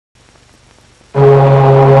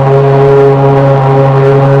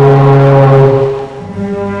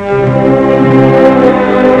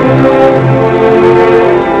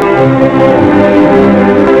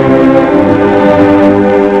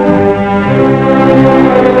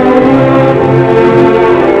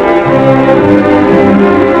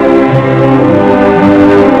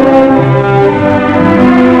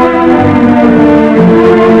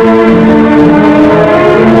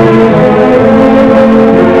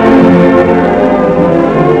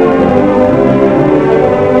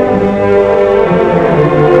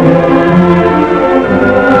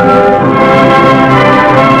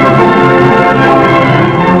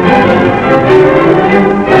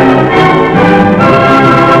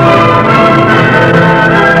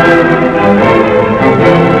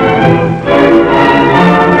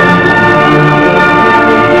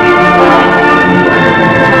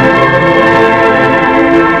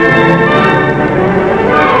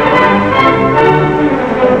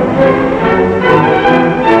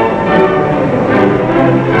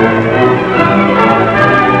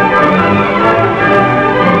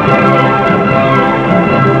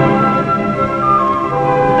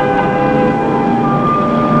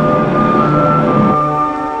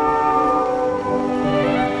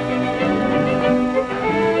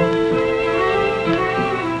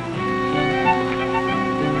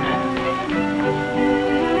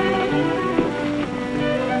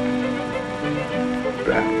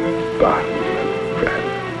Barton.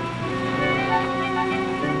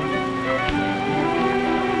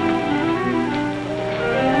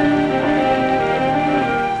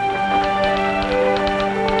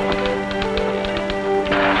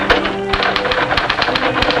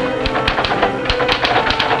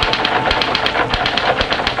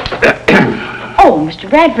 Mr.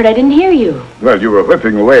 Bradford, I didn't hear you. Well, you were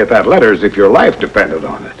whipping away at that letter as if your life depended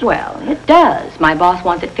on it. Well, it does. My boss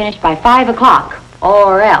wants it finished by 5 o'clock,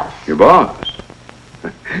 or else. Your boss?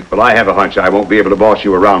 Well, I have a hunch I won't be able to boss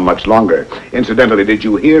you around much longer. Incidentally, did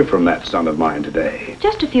you hear from that son of mine today?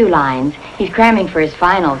 Just a few lines. He's cramming for his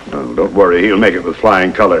finals. Oh, don't worry. He'll make it with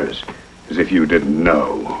flying colors. As if you didn't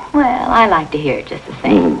know. Well, I like to hear it just the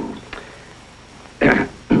same.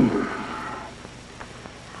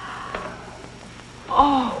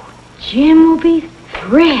 Oh, Jim will be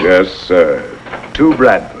thrilled. Yes, sir. 2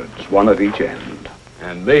 Bradfords, 1 at each end.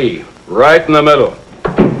 And me, right in the middle.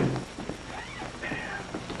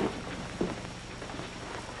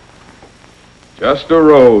 Just a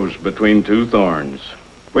rose between 2 thorns.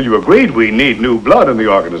 Well, you agreed we need new blood in the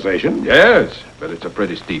organization. Yes, but it's a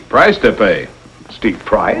pretty steep price to pay. Steep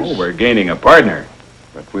price? Oh, we're gaining a partner.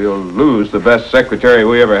 But we'll lose the best secretary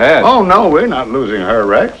we ever had. Oh, no, we're not losing her,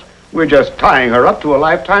 Rex. We're just tying her up to a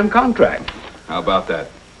lifetime contract. How about that?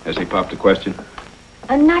 Has he popped a question?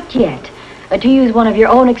 Not yet. To use one of your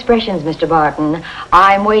own expressions, Mr. Barton,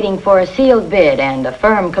 I'm waiting for a sealed bid and a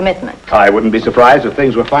firm commitment. I wouldn't be surprised if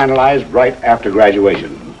things were finalized right after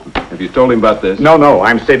graduation. Have you told him about this? No,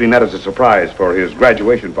 I'm saving that as a surprise for his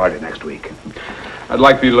graduation party next week. I'd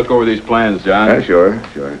like for you to look over these plans, John. Yeah, sure.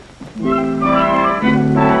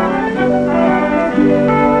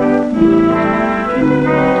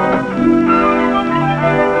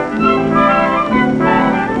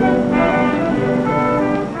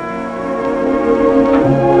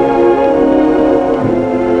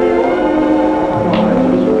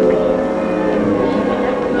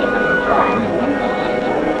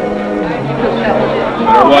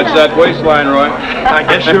 Watch that waistline, Roy. I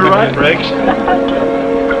guess you're right, Rex.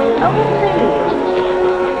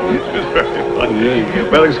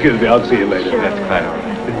 Well, excuse me. I'll see you later. That's quite all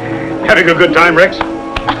right. Having a good time, Rex?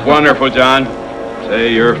 Wonderful, John.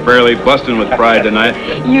 Say, you're fairly busting with pride tonight.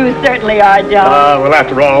 You certainly are, John. Well,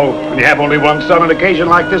 after all, when you have only one son, an occasion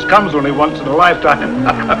like this comes only once in a lifetime.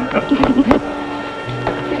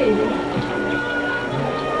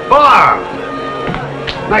 Bob!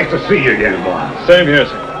 Nice to see you again, Bob. Same here,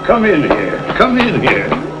 sir. Come in here.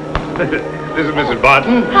 This is Mrs.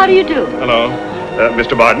 Barton. How do you do? Hello.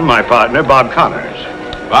 Mr. Barton, my partner, Bob Connors.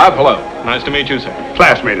 Bob, hello. Nice to meet you, sir.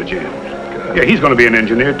 Classmate of Jim's. Yeah, he's going to be an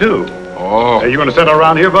engineer, too. Oh. You going to settle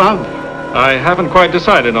around here, Bob? I haven't quite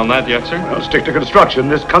decided on that yet, sir. Well, stick to construction.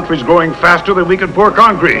 This country's growing faster than we can pour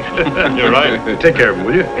concrete. You're right. Take care of him,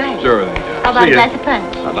 will you? Right. Sure thing, John. How about See a ya. glass of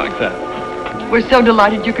punch? I like that. We're so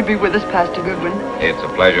delighted you could be with us, Pastor Goodwin. It's a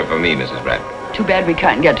pleasure for me, Mrs. Bradford. Too bad we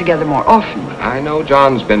can't get together more often. I know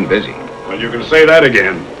John's been busy. Well, you can say that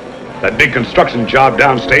again. That big construction job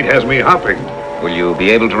downstate has me hopping. Will you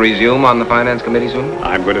be able to resume on the Finance Committee soon?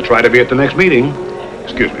 I'm going to try to be at the next meeting.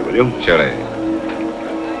 Excuse me, will you? Sure, lady.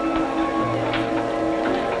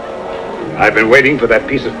 I've been waiting for that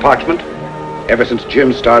piece of parchment ever since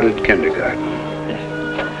Jim started kindergarten.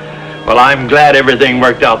 Well, I'm glad everything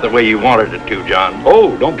worked out the way you wanted it to, John.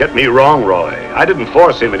 Oh, don't get me wrong, Roy. I didn't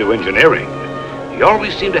force him into engineering. He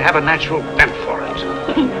always seemed to have a natural bent for it.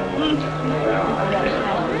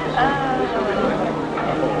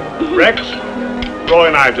 Rex, Roy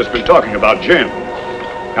and I have just been talking about Jim.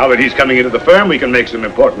 Now that he's coming into the firm, we can make some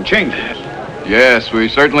important changes. Yes, we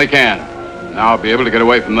certainly can. Now I'll be able to get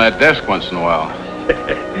away from that desk once in a while.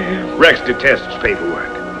 Rex detests paperwork.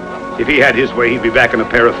 If he had his way, he'd be back in a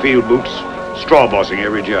pair of field boots, straw bossing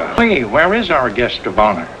every job. Hey, where is our guest of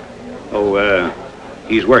honor? Oh,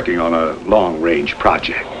 he's working on a long-range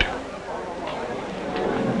project.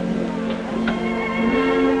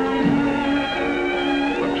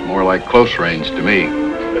 Looks more like close range to me.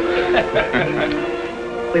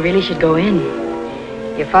 We really should go in.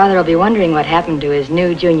 Your father will be wondering what happened to his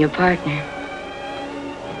new junior partner.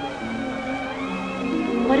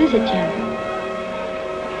 What is it, Jim?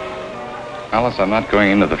 Alice, I'm not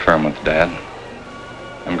going into the firm with Dad.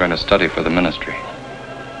 I'm going to study for the ministry.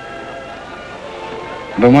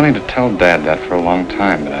 I've been wanting to tell Dad that for a long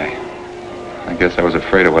time, but I guess I was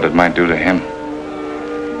afraid of what it might do to him.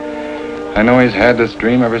 I know he's had this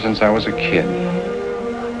dream ever since I was a kid.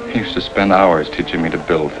 He used to spend hours teaching me to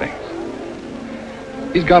build things.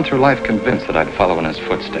 He's gone through life convinced that I'd follow in his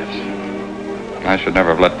footsteps. I should never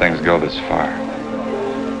have let things go this far.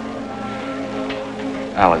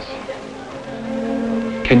 Alice,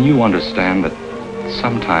 Can you understand that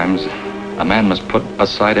sometimes a man must put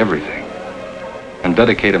aside everything and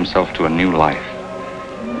dedicate himself to a new life?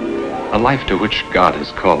 A life to which God has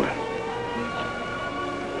called him.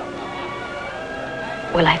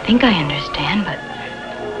 Well, I think I understand,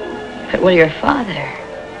 but will your father?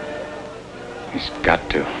 He's got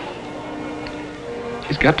to.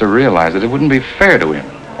 He's got to realize that it wouldn't be fair to him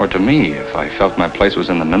or to me if I felt my place was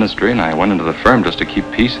in the ministry and I went into the firm just to keep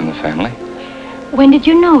peace in the family. When did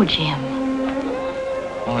you know, Jim?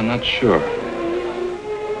 Well, I'm not sure.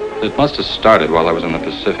 It must have started while I was in the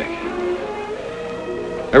Pacific.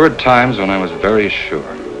 There were times when I was very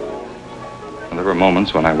sure. And there were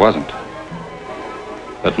moments when I wasn't.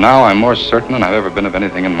 But now I'm more certain than I've ever been of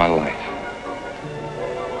anything in my life.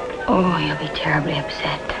 Oh, you'll be terribly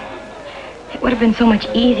upset. It would have been so much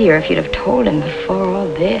easier if you'd have told him before all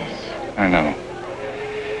this. I know.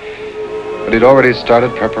 But he'd already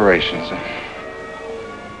started preparations.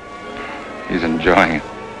 He's enjoying it.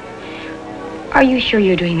 Are you sure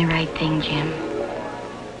you're doing the right thing, Jim?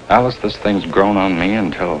 Alice, this thing's grown on me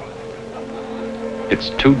until it's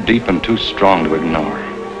too deep and too strong to ignore.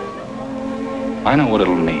 I know what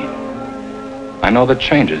it'll mean. I know the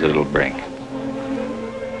changes it'll bring.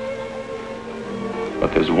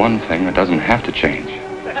 But there's one thing that doesn't have to change.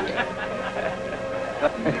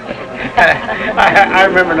 I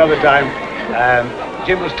remember another time,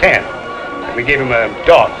 Jim was 10. We gave him a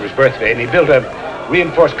dog for his birthday, and he built a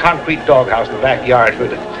reinforced concrete doghouse in the backyard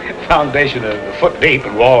with a foundation a foot deep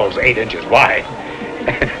and walls 8 inches wide.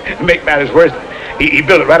 To make matters worse, he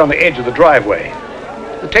built it right on the edge of the driveway.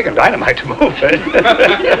 It's taken dynamite to move it.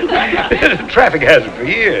 It's a traffic hazard for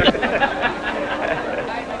years.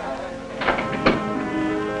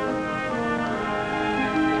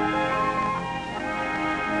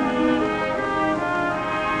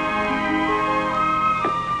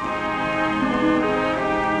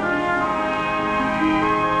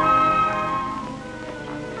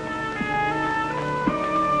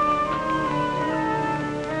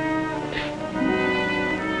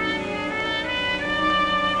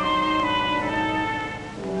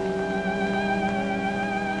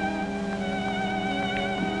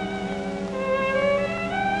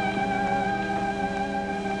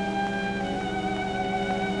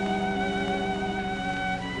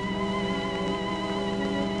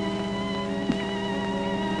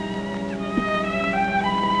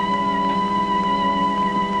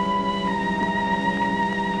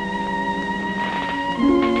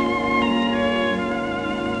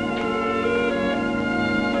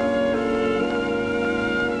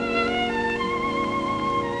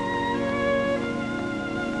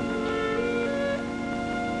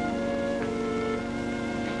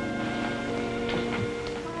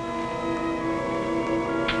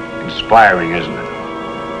 Inspiring, isn't it?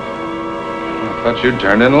 I thought you'd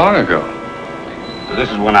turned in long ago.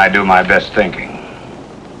 This is when I do my best thinking.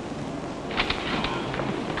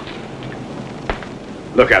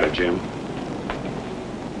 Look at it, Jim.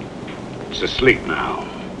 It's asleep now.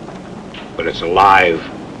 But it's alive.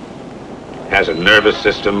 Has a nervous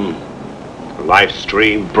system, a life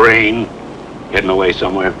stream, brain, hidden away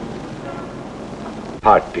somewhere.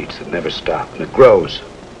 Heartbeats that never stop, and it grows.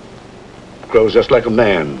 It grows just like a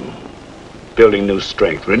man. Building new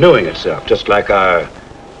strength, renewing itself, just like our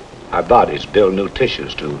bodies build new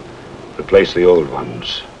tissues to replace the old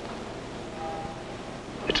ones.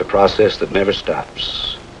 It's a process that never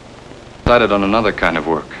stops. Decided on another kind of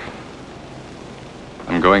work.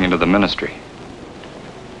 I'm going into the ministry.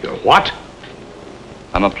 You're what?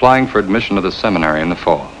 I'm applying for admission to the seminary in the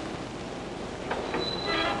fall.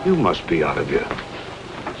 You must be out of your...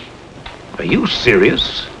 Are you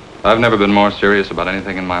serious? I've never been more serious about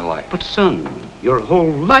anything in my life. But, son, your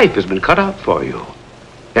whole life has been cut out for you.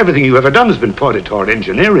 Everything you've ever done has been pointed toward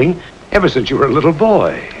engineering ever since you were a little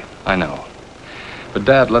boy. I know. But,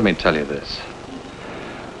 Dad, let me tell you this.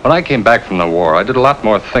 When I came back from the war, I did a lot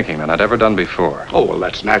more thinking than I'd ever done before. Oh, well,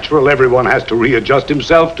 that's natural. Everyone has to readjust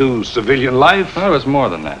himself to civilian life. Well, it was more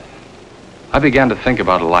than that. I began to think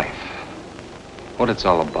about life. What it's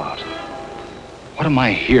all about. What am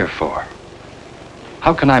I here for?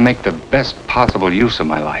 How can I make the best possible use of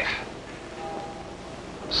my life?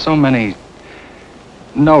 So many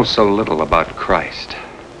know so little about Christ.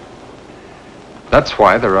 That's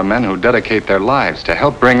why there are men who dedicate their lives to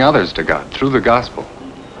help bring others to God through the gospel.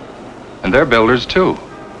 And they're builders too,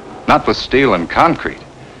 not with steel and concrete,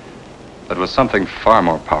 but with something far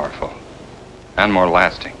more powerful and more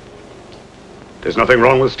lasting. There's nothing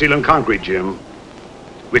wrong with steel and concrete, Jim.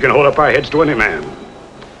 We can hold up our heads to any man.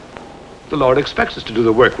 The Lord expects us to do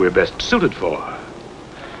the work we're best suited for.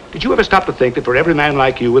 Did you ever stop to think that for every man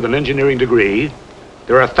like you with an engineering degree,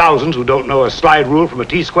 There are thousands who don't know a slide rule from a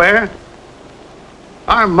T-square.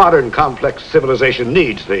 Our modern complex civilization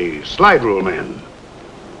needs the slide rule men.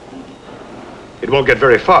 It won't get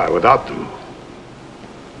very far without them.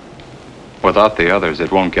 Without the others,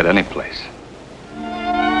 it won't get any place.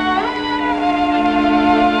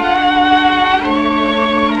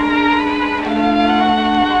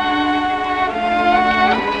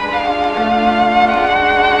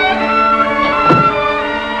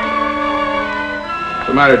 What's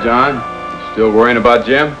the matter, John? Still worrying about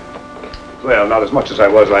Jim? Well, not as much as I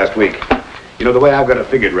was last week. You know, the way I've got it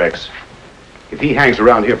figured, Rex, if he hangs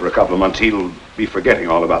around here for a couple of months, he'll be forgetting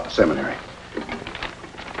all about the seminary.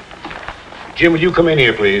 Jim, will you come in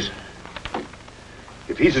here, please?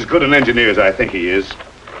 If he's as good an engineer as I think he is,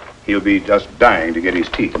 he'll be just dying to get his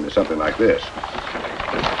teeth into something like this.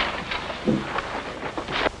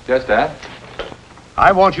 Yes, Dad?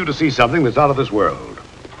 I want you to see something that's out of this world.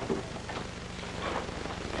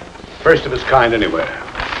 First of its kind anywhere.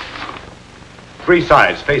 3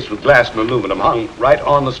 sides faced with glass and aluminum hung right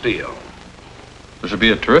on the steel. There should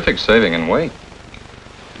be a terrific saving in weight.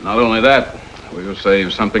 Not only that, we'll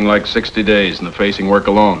save something like 60 days in the facing work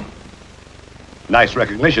alone. Nice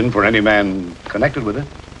recognition for any man connected with it.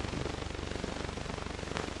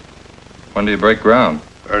 When do you break ground?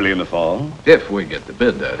 Early in the fall. If we get the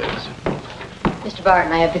bid, that is. Mr.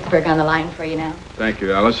 Barton, I have Pittsburgh on the line for you now. Thank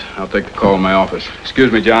you, Alice. I'll take the call in my office.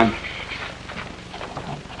 Excuse me, John.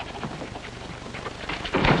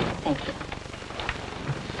 Thank you.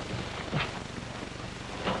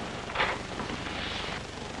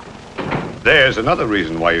 There's another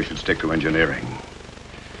reason why you should stick to engineering.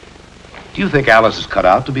 Do you think Alice is cut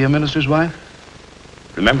out to be a minister's wife?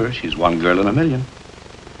 Remember, she's one girl in a million.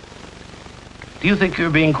 Do you think you're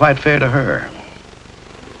being quite fair to her?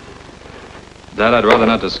 Dad, I'd rather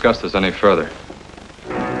not discuss this any further.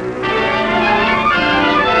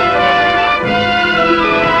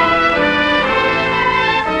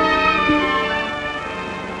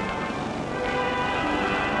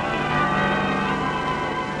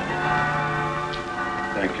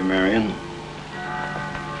 Thank you, Marion.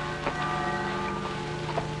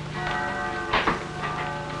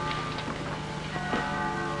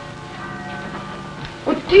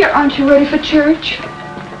 Oh, dear, aren't you ready for church?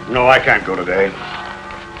 No, I can't go today.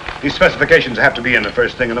 These specifications have to be in the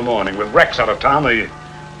first thing in the morning. With Rex out of town, the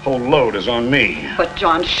whole load is on me. But,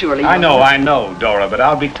 John, surely... I know, Dora, but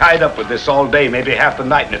I'll be tied up with this all day, maybe half the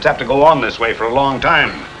night, and it's apt to go on this way for a long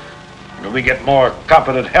time. Until we get more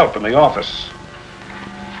competent help in the office.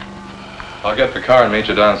 I'll get the car and meet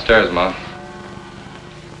you downstairs, Mom.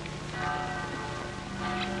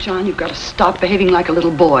 John, you've got to stop behaving like a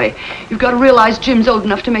little boy. You've got to realize Jim's old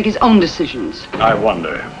enough to make his own decisions. I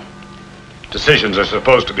wonder. Decisions are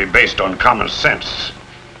supposed to be based on common sense.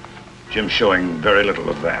 Jim's showing very little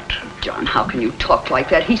of that. John, how can you talk like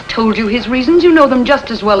that? He's told you his reasons. You know them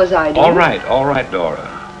just as well as I do. All right,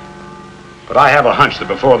 Dora. But I have a hunch that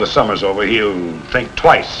before the summer's over, he'll think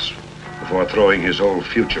twice before throwing his whole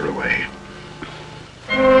future away.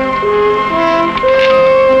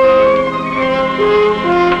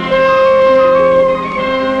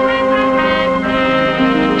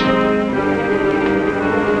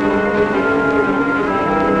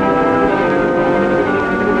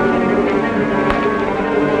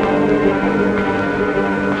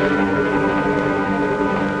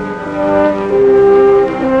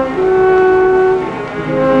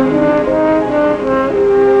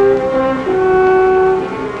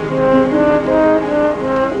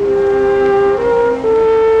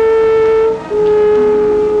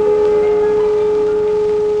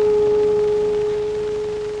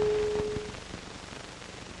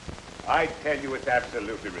 I tell you, it's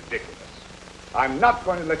absolutely ridiculous. I'm not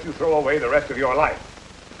going to let you throw away the rest of your life.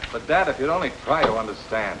 But, Dad, if you'd only try to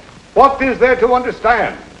understand. What is there to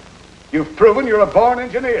understand? You've proven you're a born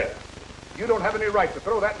engineer. You don't have any right to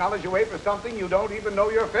throw that knowledge away for something you don't even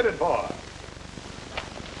know you're fitted for.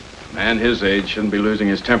 A man his age shouldn't be losing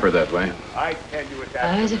his temper that way. I tell you, it's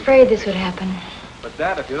I was afraid this would happen. But,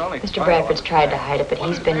 Dad, if you'd only Mr. Bradford's tried to hide it, but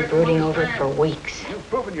he's been brooding over it for weeks. You've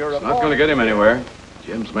proven you're a It's not going to get him anywhere.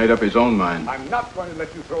 Jim's made up his own mind. I'm not going to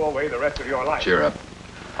let you throw away the rest of your life. Cheer up.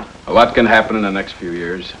 A lot can happen in the next few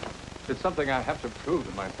years. It's something I have to prove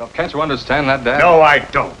to myself. Can't you understand that, Dad? No, I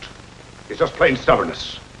don't. It's just plain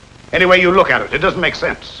stubbornness. Any way you look at it, it doesn't make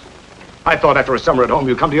sense. I thought after a summer at home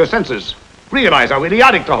you'd come to your senses. Realize how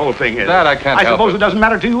idiotic the whole thing is. Dad, I can't I help suppose it. it doesn't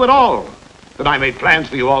matter to you at all that I made plans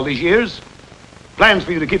for you all these years. Plans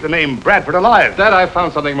for you to keep the name Bradford alive. Dad, I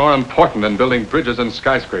found something more important than building bridges and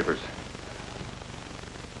skyscrapers.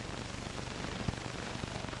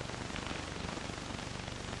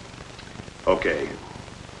 Okay.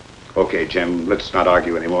 Okay, Jim, let's not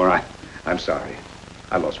argue anymore. I'm sorry.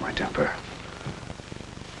 I lost my temper.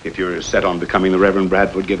 If you're set on becoming the Reverend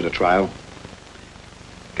Bradford, give it a trial.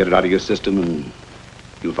 Get it out of your system, and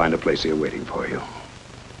you'll find a place here waiting for you.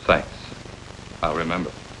 Thanks. I'll remember.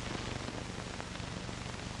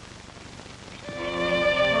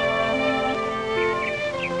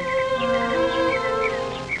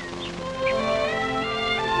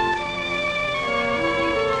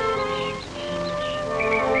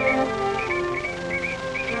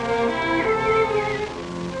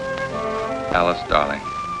 Alice, darling,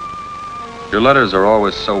 your letters are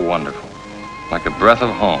always so wonderful, like a breath of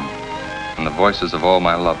home and the voices of all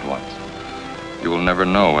my loved ones. You will never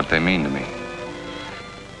know what they mean to me.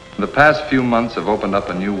 The past few months have opened up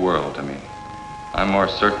a new world to me. I'm more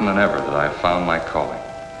certain than ever that I have found my calling.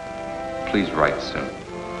 Please write soon.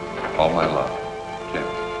 All my love, Jim.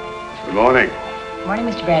 Good morning. Morning,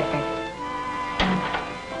 Mr. Bradford.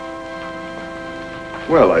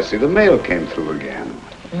 Well, I see the mail came through again.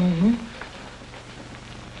 Mm-hmm.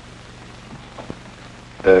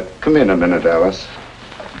 Come in a minute, Alice.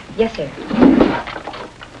 Yes, sir.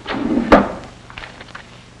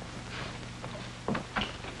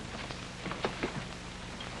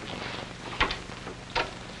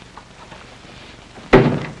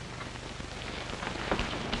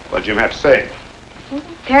 What'd Jim have to say?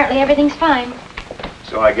 Apparently everything's fine.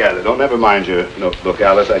 So I gather. Don't ever mind your notebook,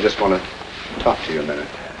 Alice. I just want to talk to you a minute.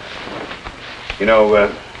 You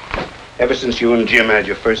know, ever since you and Jim had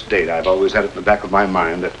your first date, I've always had it in the back of my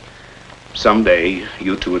mind that someday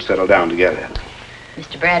you two would settle down together.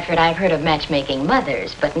 Mr. Bradford, I've heard of matchmaking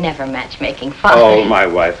mothers, but never matchmaking fathers. Oh, my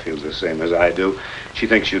wife feels the same as I do. She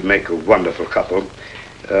thinks you'd make a wonderful couple.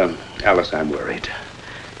 Alice, I'm worried.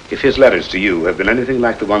 If his letters to you have been anything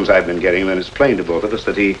like the ones I've been getting, then it's plain to both of us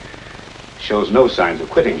that he shows no signs of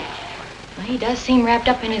quitting. Well, he does seem wrapped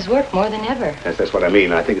up in his work more than ever. Yes, that's what I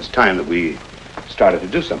mean. I think it's time that we started to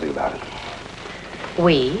do something about it.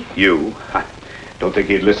 We? You. I don't think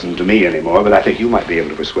he'd listen to me anymore, but I think you might be able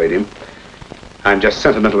to persuade him. I'm just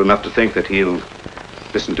sentimental enough to think that he'll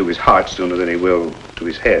listen to his heart sooner than he will to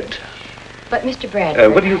his head. But, Mr.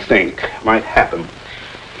 Bradford... What do you think might happen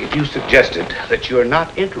if you suggested that you're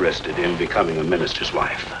not interested in becoming a minister's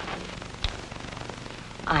wife?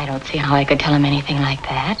 I don't see how I could tell him anything like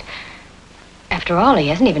that. After all, he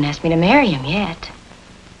hasn't even asked me to marry him yet.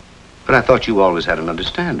 But I thought you always had an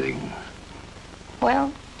understanding.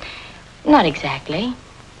 Well, not exactly.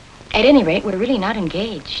 At any rate, we're really not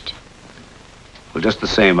engaged. Well, just the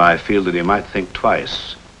same, I feel that he might think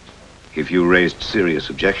twice if you raised serious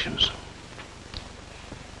objections.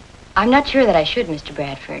 I'm not sure that I should, Mr.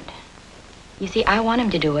 Bradford. You see, I want him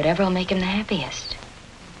to do whatever will make him the happiest.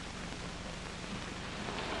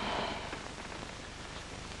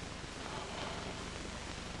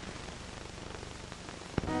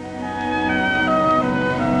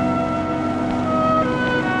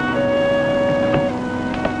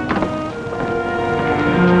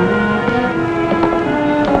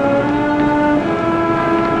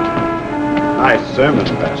 Nice sermon,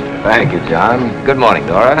 Pastor. Thank you, John. Good morning,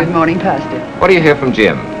 Dora. Good morning, Pastor. What do you hear from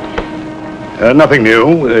Jim? Nothing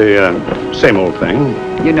new. The same old thing.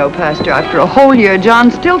 You know, Pastor, after a whole year, John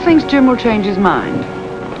still thinks Jim will change his mind.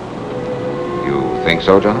 You think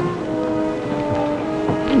so, John?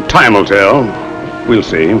 Time will tell. We'll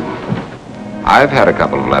see. I've had a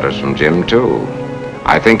couple of letters from Jim, too.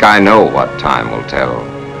 I think I know what time will tell.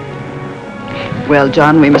 Well,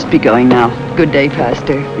 John, we must be going now. Good day,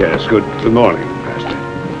 Pastor. Yes, good morning, Pastor.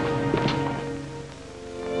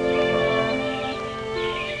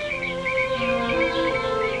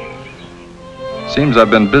 Seems I've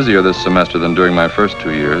been busier this semester than during my first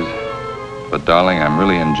 2 years, but darling, I'm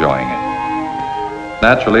really enjoying it.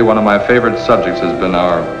 Naturally, one of my favorite subjects has been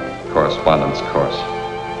our correspondence course.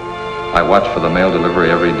 I watch for the mail delivery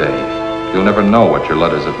every day. You'll never know what your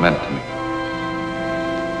letters have meant to me.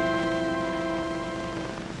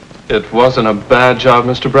 It wasn't a bad job,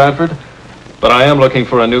 Mr. Bradford, but I am looking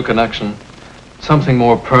for a new connection. Something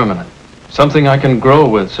more permanent. Something I can grow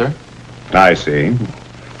with, sir. I see.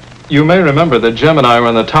 You may remember that Jim and I were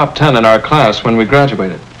in the top 10 in our class when we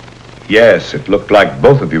graduated. Yes, it looked like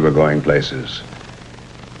both of you were going places.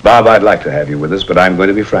 Bob, I'd like to have you with us, but I'm going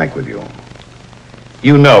to be frank with you.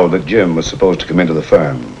 You know that Jim was supposed to come into the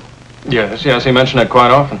firm. Yes, he mentioned it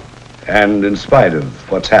quite often. And in spite of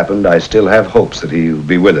what's happened, I still have hopes that he'll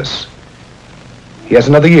be with us. He has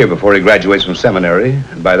another year before he graduates from seminary,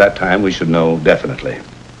 and by that time we should know definitely.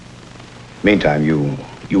 Meantime,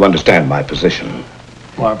 you understand my position.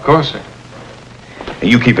 Well, of course, sir. And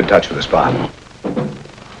you keep in touch with us, Bob.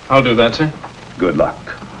 I'll do that, sir. Good luck.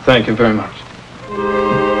 Thank you very much.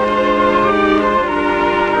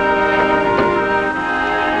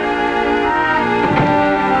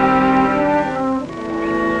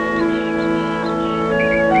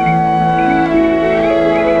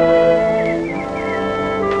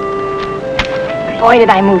 Boy, did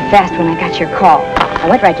I move fast when I got your call. I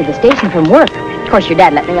went right to the station from work. Of course, your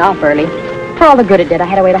dad let me off early. For all the good it did, I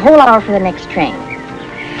had to wait a whole hour for the next train.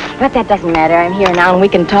 But that doesn't matter. I'm here now and we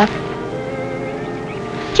can talk.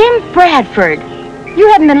 Jim Bradford, you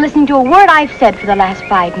haven't been listening to a word I've said for the last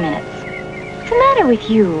 5 minutes. What's the matter with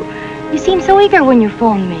you? You seem so eager when you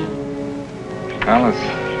phoned me. Alice,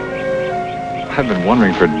 I've been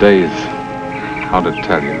wondering for days how to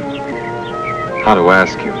tell you, how to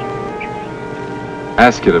ask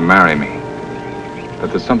you to marry me. But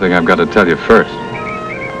there's something I've got to tell you first.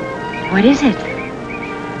 What is it?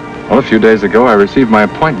 Well, a few days ago, I received my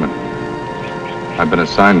appointment. I've been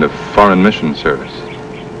assigned to foreign mission service.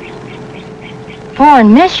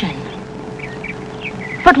 Foreign mission?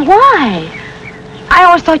 But why? I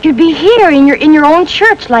always thought you'd be here in your own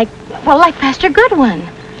church, like Pastor Goodwin.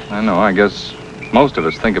 I know, I guess most of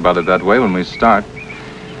us think about it that way when we start.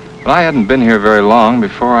 But I hadn't been here very long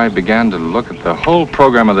before I began to look at the whole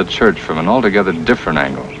program of the church from an altogether different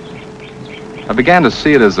angle. I began to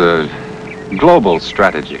see it as a global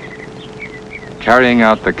strategy, carrying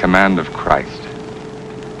out the command of Christ,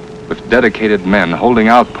 with dedicated men holding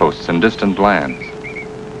outposts in distant lands.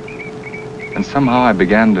 And somehow I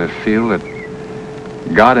began to feel that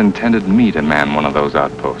God intended me to man one of those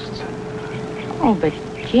outposts. Oh, but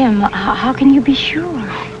Jim, how can you be sure?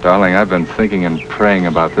 Darling, I've been thinking and praying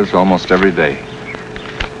about this almost every day.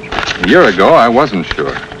 A year ago, I wasn't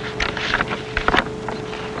sure.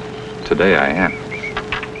 Today, I am.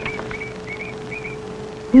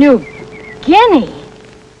 New Guinea?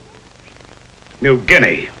 New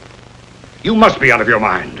Guinea? You must be out of your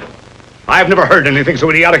mind. I've never heard anything so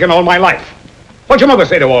idiotic in all my life. What'd your mother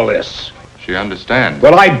say to all this? She understands.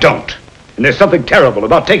 Well, I don't. And there's something terrible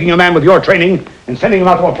about taking a man with your training and sending him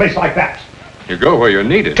out to a place like that. You go where you're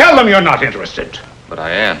needed. Tell them you're not interested. But I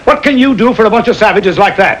am. What can you do for a bunch of savages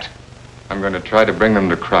like that? I'm going to try to bring them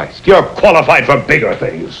to Christ. You're qualified for bigger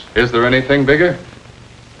things. Is there anything bigger?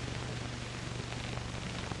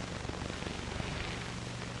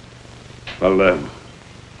 Well,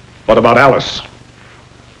 what about Alice?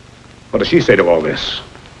 What does she say to all this?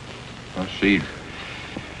 Well, she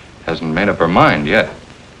hasn't made up her mind yet.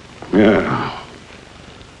 Yeah.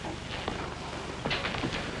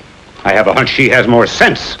 I have a hunch she has more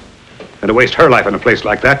sense than to waste her life in a place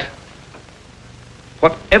like that.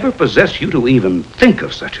 Whatever possessed you to even think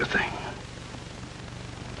of such a thing?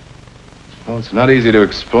 Well, it's not easy to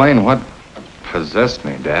explain what possessed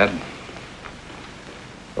me, Dad.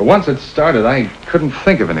 But once it started, I couldn't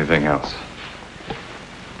think of anything else.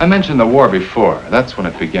 I mentioned the war before. That's when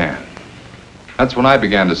it began. That's when I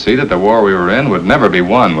began to see that the war we were in would never be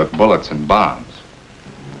won with bullets and bombs.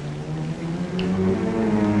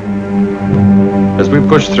 As we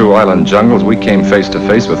pushed through island jungles, we came face to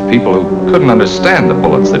face with people who couldn't understand the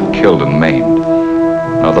bullets that killed and maimed,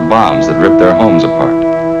 nor the bombs that ripped their homes apart.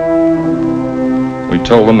 We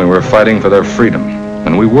told them we were fighting for their freedom,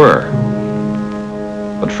 and we were.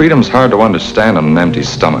 But freedom's hard to understand on an empty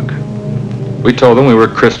stomach. We told them we were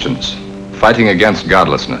Christians, fighting against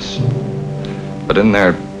godlessness. But in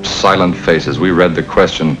their silent faces, we read the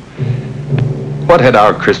question, what had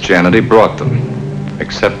our Christianity brought them,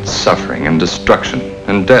 except suffering and destruction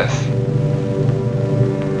and death?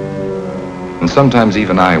 And sometimes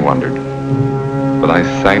even I wondered, but I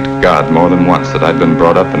thanked God more than once that I'd been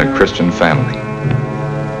brought up in a Christian family.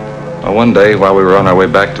 Well, one day, while we were on our way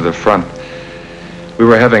back to the front, we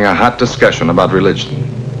were having a hot discussion about religion,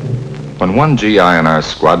 when one GI in our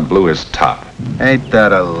squad blew his top. Ain't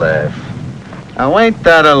that a laugh? Now, ain't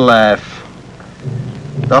that a laugh?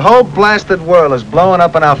 The whole blasted world is blowing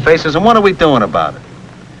up in our faces, and what are we doing about it?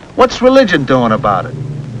 What's religion doing about it?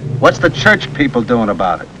 What's the church people doing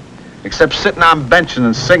about it? Except sitting on benches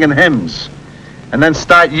and singing hymns, and then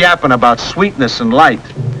start yapping about sweetness and light.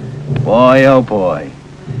 Boy, oh boy.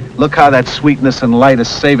 Look how that sweetness and light is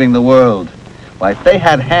saving the world. Why, if they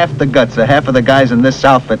had half the guts of half of the guys in this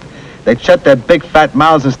outfit, they'd shut their big fat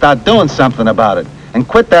mouths and start doing something about it, and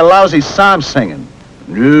quit their lousy psalm singing.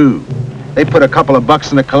 No. They put a couple of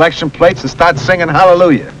bucks in the collection plates and start singing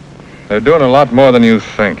hallelujah. They're doing a lot more than you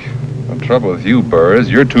think. The trouble with you, Burr, is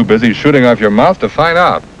you're too busy shooting off your mouth to find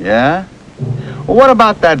out. Yeah? Well, what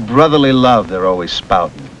about that brotherly love they're always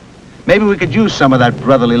spouting? Maybe we could use some of that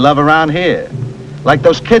brotherly love around here. Like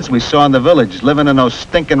those kids we saw in the village living in those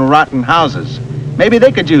stinking, rotten houses. Maybe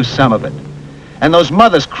they could use some of it. And those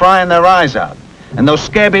mothers crying their eyes out. And those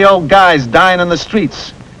scabby old guys dying in the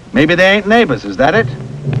streets. Maybe they ain't neighbors, is that it?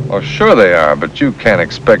 Well, sure they are, but you can't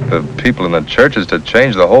expect the people in the churches to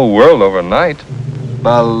change the whole world overnight.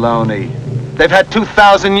 Baloney. They've had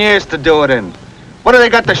 2,000 years to do it in. What do they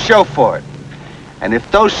got to show for it? And if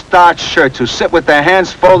those starched shirts who sit with their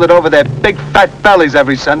hands folded over their big fat bellies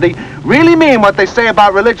every Sunday really mean what they say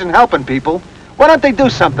about religion helping people, why don't they do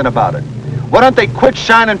something about it? Why don't they quit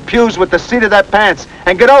shining pews with the seat of their pants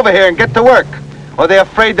and get over here and get to work? Or they're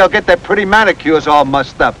afraid they'll get their pretty manicures all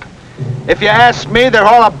mussed up. If you ask me, they're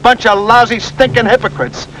all a bunch of lousy, stinking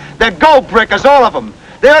hypocrites. They're gold breakers, all of them.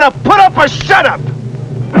 They ought to put up or shut up!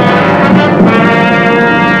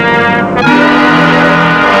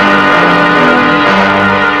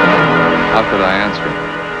 How could I answer it?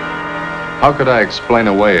 How could I explain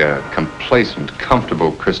away a complacent,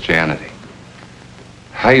 comfortable Christianity?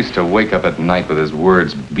 I used to wake up at night with his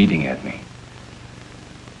words beating at me.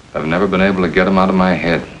 I've never been able to get them out of my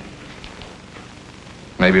head.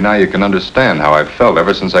 Maybe now you can understand how I've felt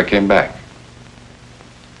ever since I came back.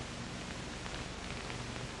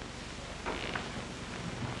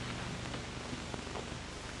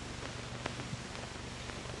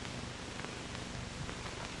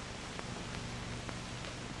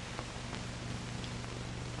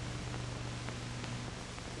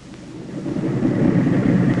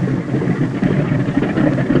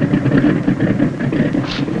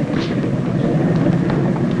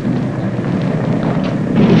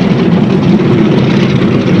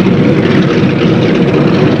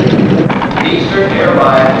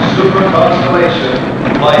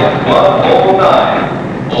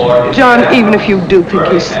 John, even if you do think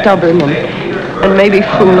he's stubborn and maybe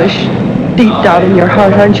foolish, deep down in your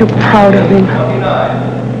heart, aren't you proud of him?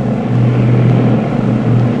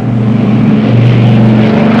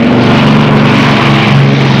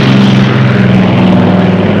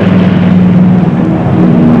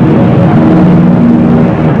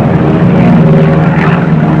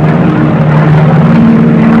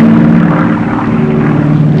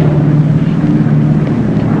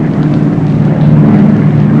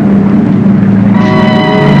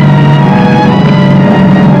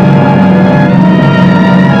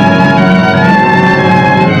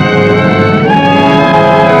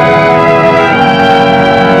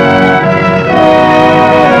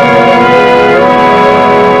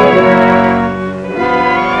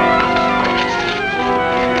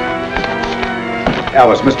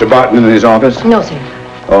 Alice, Mr. Barton in his office? No, sir.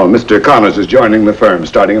 Oh, Mr. Connors is joining the firm,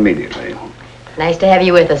 starting immediately. Nice to have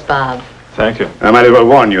you with us, Bob. Thank you. I might as well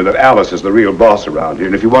warn you that Alice is the real boss around here,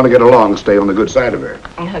 and if you want to get along, stay on the good side of her.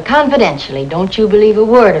 Confidentially, don't you believe a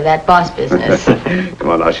word of that boss business. Come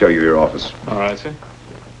on, I'll show you your office. All right, sir.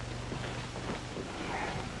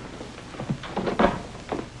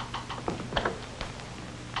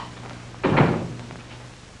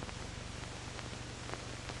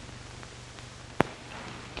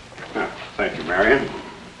 Thank you, Marion.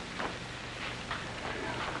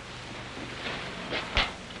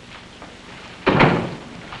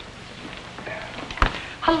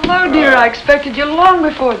 Hello, dear. I expected you long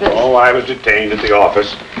before this. Oh, I was detained at the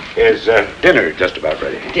office. Is dinner just about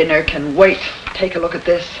ready? Dinner can wait. Take a look at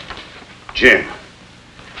this. Jim.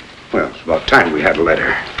 Well, it's about time we had a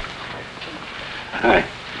letter. I've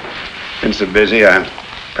been so busy, I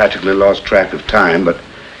practically lost track of time, but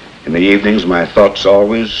in the evenings, my thoughts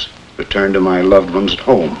always return to my loved ones at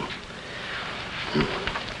home.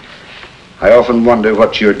 I often wonder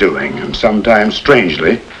what you're doing, and sometimes,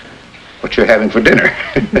 strangely, what you're having for dinner.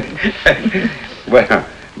 Well,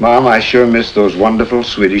 Mom, I sure miss those wonderful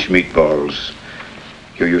Swedish meatballs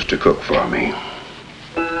you used to cook for me.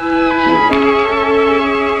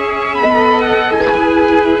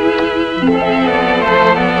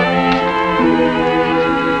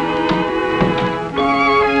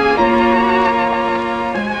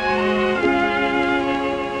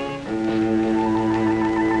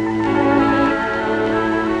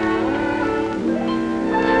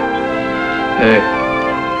 Hey.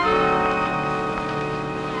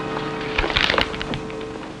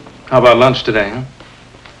 How about lunch today, huh?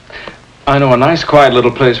 I know a nice, quiet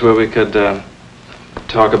little place where we could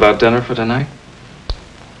talk about dinner for tonight.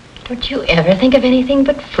 Don't you ever think of anything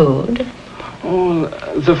but food? Oh,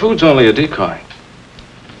 the food's only a decoy.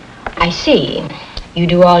 I see. You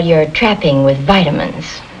do all your trapping with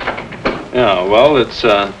vitamins. Yeah, well, it's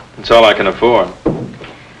all I can afford.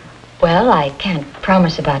 Well, I can't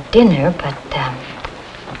promise about dinner, but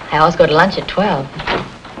I always go to lunch at 12.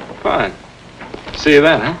 Fine. See you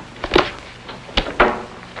then, huh?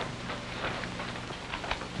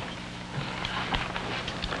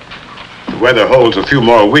 If the weather holds a few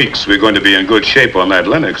more weeks, we're going to be in good shape on that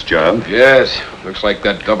Lennox job. Yes, looks like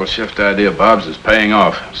that double shift idea of Bob's is paying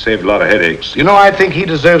off. Saved a lot of headaches. You know, I think he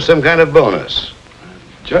deserves some kind of bonus.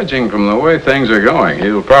 Judging from the way things are going,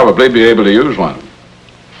 he'll probably be able to use one.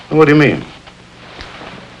 What do you mean?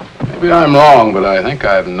 Maybe I'm wrong, but I think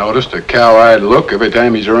I've noticed a cow-eyed look every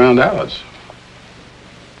time he's around Alice.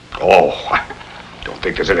 Oh, I don't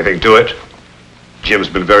think there's anything to it. Jim's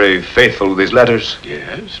been very faithful with his letters.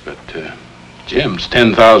 Yes, but Jim's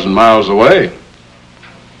 10,000 miles away.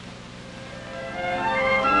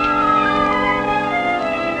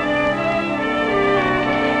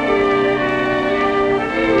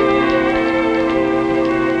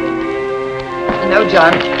 No,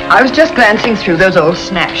 John, I was just glancing through those old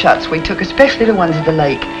snapshots we took, especially the ones of the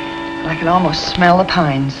lake. And I can almost smell the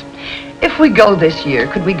pines. If we go this year,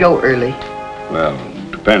 could we go early? Well,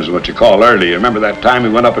 depends on what you call early. Remember that time we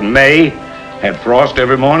went up in May? Had frost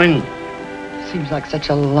every morning? Seems like such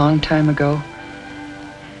a long time ago.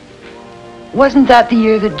 Wasn't that the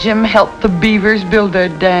year that Jim helped the beavers build their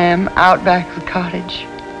dam out back of the cottage?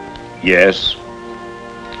 Yes.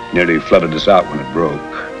 Nearly flooded us out when it broke.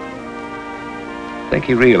 I think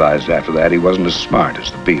he realized after that he wasn't as smart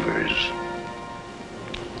as the beavers.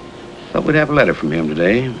 Thought we'd have a letter from him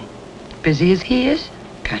today. Busy as he is?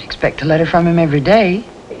 Can't expect a letter from him every day.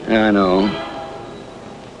 I know.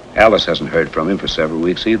 Alice hasn't heard from him for several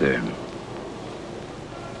weeks either.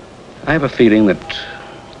 I have a feeling that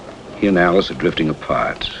he and Alice are drifting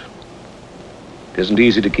apart. It isn't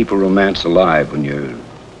easy to keep a romance alive when you're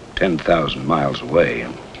 10,000 miles away.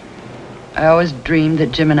 I always dreamed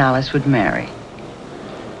that Jim and Alice would marry.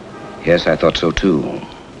 Yes, I thought so too.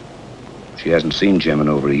 She hasn't seen Jim in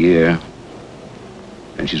over a year.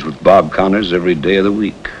 And she's with Bob Connors every day of the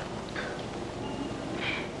week.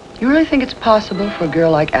 You really think it's possible for a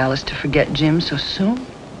girl like Alice to forget Jim so soon?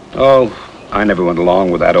 Oh, I never went along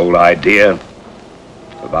with that old idea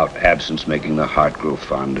about absence making the heart grow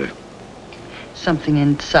fonder. Something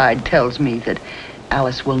inside tells me that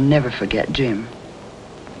Alice will never forget Jim.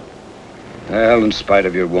 Well, in spite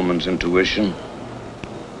of your woman's intuition,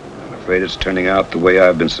 I'm afraid it's turning out the way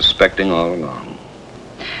I've been suspecting all along.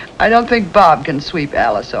 I don't think Bob can sweep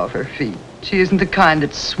Alice off her feet. She isn't the kind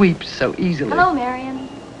that sweeps so easily. Hello, Marion.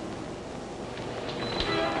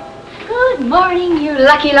 Good morning, you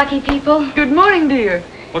lucky, lucky people. Good morning, dear.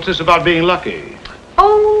 What's this about being lucky?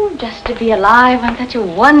 Oh, just to be alive on such a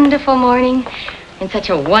wonderful morning in such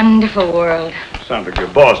a wonderful world. Sounds like your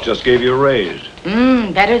boss just gave you a raise.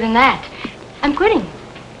 Better than that. I'm quitting.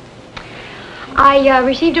 I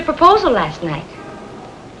received a proposal last night.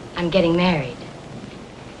 I'm getting married.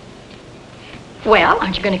 Well,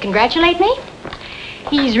 aren't you going to congratulate me?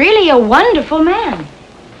 He's really a wonderful man.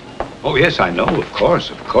 Oh, yes, I know, of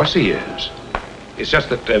course he is. It's just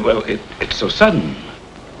that, well, it's so sudden.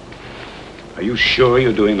 Are you sure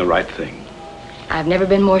you're doing the right thing? I've never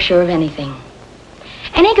been more sure of anything.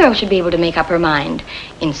 Any girl should be able to make up her mind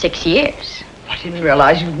in 6 years. I didn't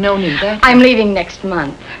realize you'd known me that. I'm leaving next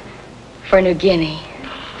month for New Guinea.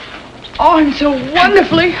 Oh, I'm so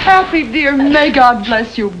wonderfully happy, dear. May God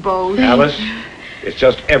bless you both. Alice, it's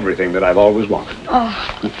just everything that I've always wanted. Oh.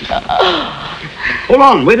 Hold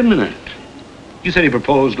on, wait a minute. You said he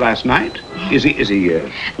proposed last night? Is he?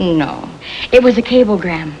 No, it was a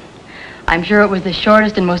cablegram. I'm sure it was the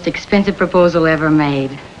shortest and most expensive proposal ever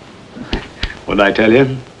made. What did I tell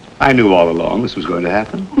you? I knew all along this was going to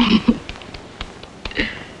happen.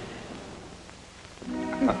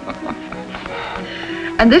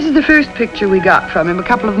 And this is the first picture we got from him a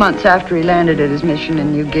couple of months after he landed at his mission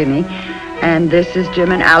in New Guinea. And this is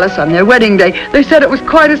Jim and Alice on their wedding day. They said it was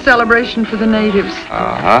quite a celebration for the natives.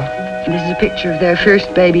 And this is a picture of their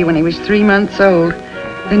first baby when he was 3 months old.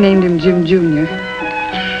 They named him Jim Jr.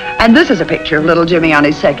 And this is a picture of little Jimmy on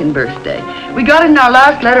his 2nd birthday. We got it in our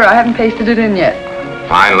last letter. I haven't pasted it in yet.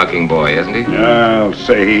 Fine-looking boy, isn't he? I'll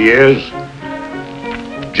say he is.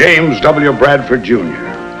 James W. Bradford, Jr.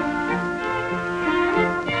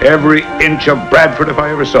 Every inch of Bradford if I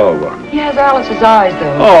ever saw one. He has Alice's eyes,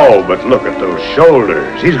 though. Oh, but look at those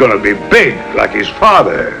shoulders. He's going to be big like his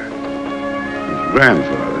father. His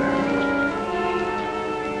grandfather.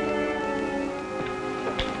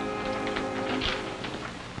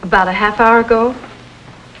 About a half hour ago?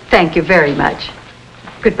 Thank you very much.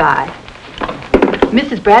 Goodbye.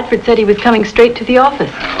 Mrs. Bradford said he was coming straight to the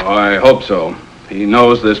office. Oh, I hope so. He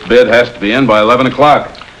knows this bid has to be in by 11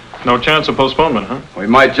 o'clock. No chance of postponement, huh? We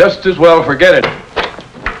might just as well forget it.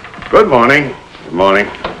 Good morning. Good morning.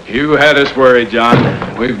 You had us worried,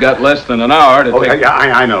 John. We've got less than an hour to take... Yeah,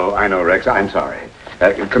 I know, Rex. I'm sorry.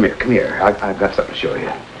 Come here. I've got something to show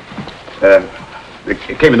you.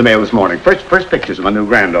 It came in the mail this morning. First pictures of my new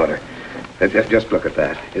granddaughter. Just look at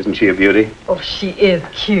that. Isn't she a beauty? Oh, she is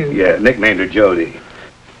cute. Yeah, nicknamed her Jody.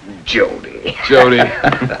 Jody.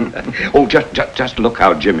 Oh, just look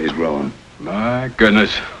how Jimmy's grown. My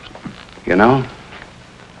goodness. You know,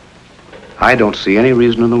 I don't see any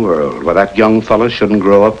reason in the world why that young fella shouldn't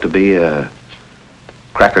grow up to be a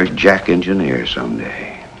crackerjack engineer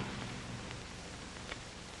someday.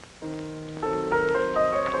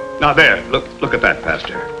 Now there, look at that,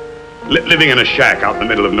 Pastor. Living in a shack out in the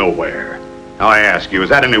middle of nowhere. Now I ask you, is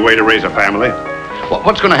that any way to raise a family?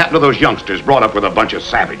 What's going to happen to those youngsters brought up with a bunch of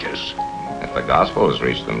savages? If the gospel has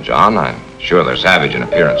reached them, John, I'm sure they're savage in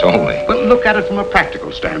appearance only. But look at it from a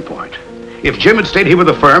practical standpoint. If Jim had stayed here with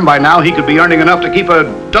the firm, by now he could be earning enough to keep a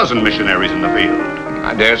dozen missionaries in the field.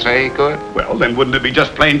 I dare say he could. Well, then wouldn't it be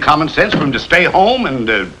just plain common sense for him to stay home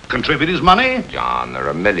and contribute his money? John, there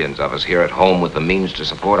are millions of us here at home with the means to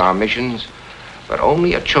support our missions, but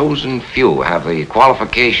only a chosen few have the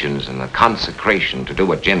qualifications and the consecration to do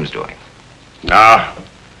what Jim's doing. Nah,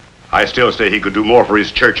 I still say he could do more for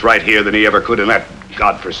his church right here than he ever could in that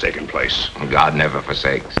God-forsaken place. God never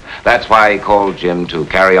forsakes. That's why he called Jim to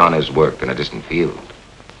carry on his work in a distant field.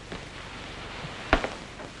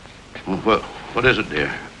 What is it,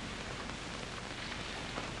 dear?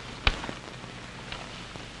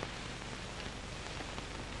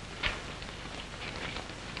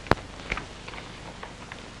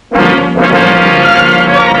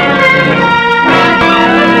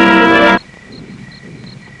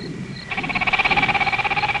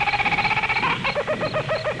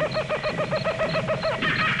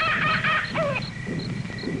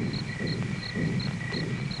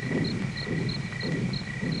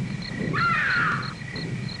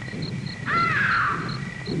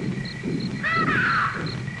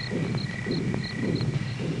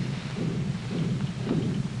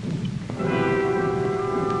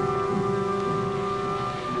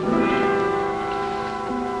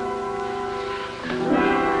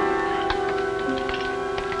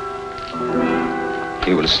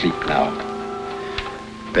 You will sleep now.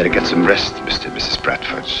 Better get some rest, Mr. and Mrs.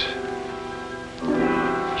 Bradford.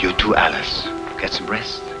 You too, Alice. Get some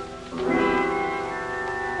rest.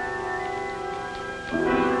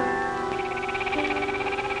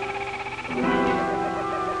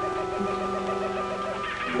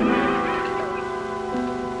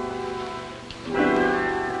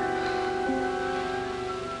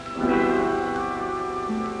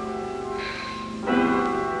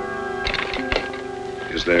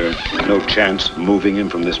 Is there no chance of moving him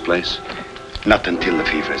from this place? Not until the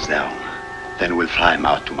fever is down. Then we'll fly him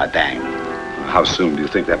out to Madang. How soon do you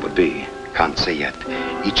think that would be? Can't say yet.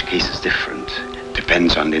 Each case is different.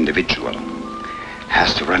 Depends on the individual.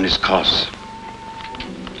 Has to run his course.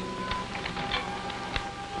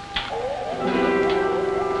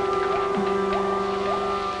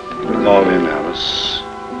 With all in, Alice.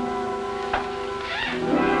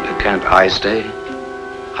 Can't I stay?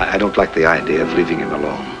 I don't like the idea of leaving him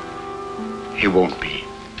alone. He won't be.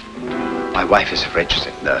 My wife is a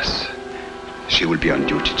registered nurse. She will be on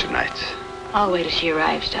duty tonight. I'll wait till she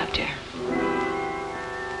arrives, Doctor.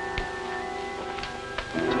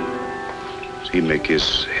 Does he make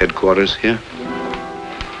his headquarters here?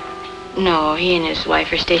 No, he and his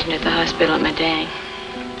wife are stationed at the hospital at Madang.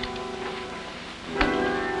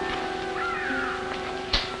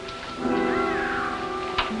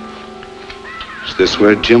 Is this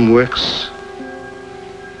where Jim works?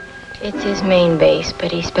 It's his main base,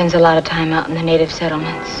 but he spends a lot of time out in the native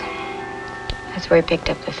settlements. That's where he picked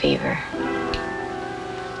up the fever.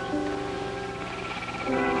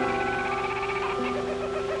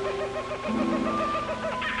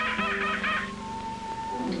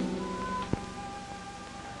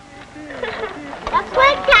 It's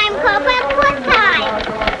work time, Cooper. It's work time.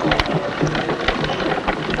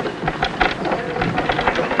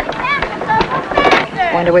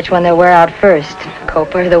 Wonder which one they'll wear out first,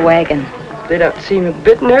 Cope or the wagon. They don't seem a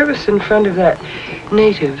bit nervous in front of that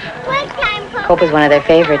native. Cope is one of their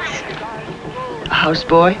favorites. A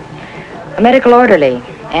houseboy? A medical orderly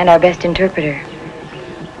and our best interpreter.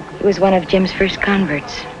 He was one of Jim's first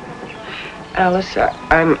converts. Alice,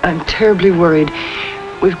 I'm terribly worried.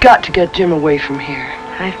 We've got to get Jim away from here.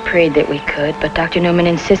 I've prayed that we could, but Dr. Newman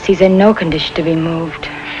insists he's in no condition to be moved.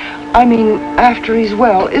 I mean, after he's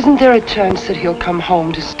well, isn't there a chance that he'll come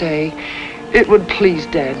home to stay? It would please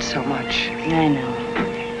Dad so much. I know.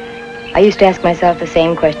 I used to ask myself the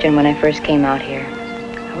same question when I first came out here.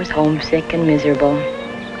 I was homesick and miserable.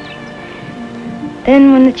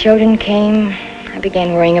 Then when the children came, I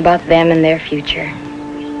began worrying about them and their future.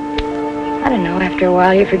 I don't know, after a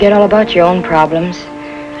while you forget all about your own problems.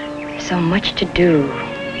 There's so much to do.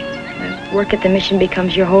 The work at the mission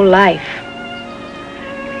becomes your whole life.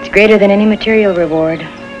 It's greater than any material reward.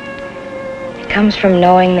 It comes from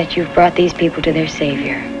knowing that you've brought these people to their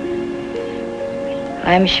Savior.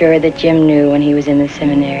 I'm sure that Jim knew when he was in the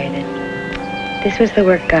seminary that This was the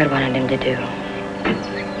work God wanted him to do.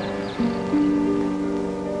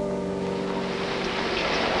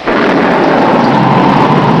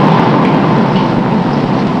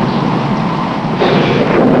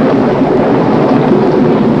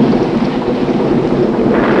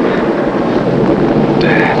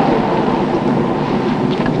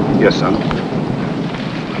 Yes, son.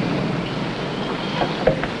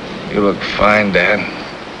 You look fine, Dad.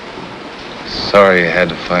 Sorry you had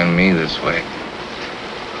to find me this way.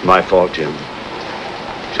 My fault, Jim.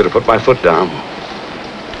 Should have put my foot down.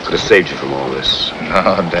 Could have saved you from all this.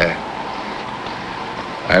 No, Dad.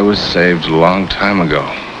 I was saved a long time ago.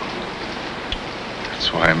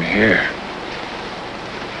 That's why I'm here.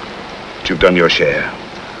 But you've done your share.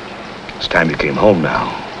 It's time you came home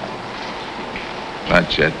now.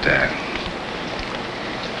 Not yet, Dad.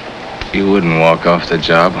 You wouldn't walk off the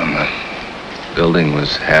job when the building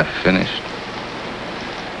was half finished.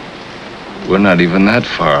 We're not even that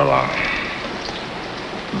far along.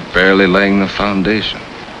 Barely laying the foundation.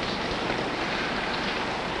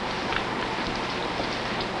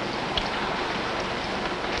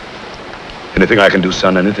 Anything I can do,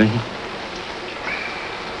 son? Anything?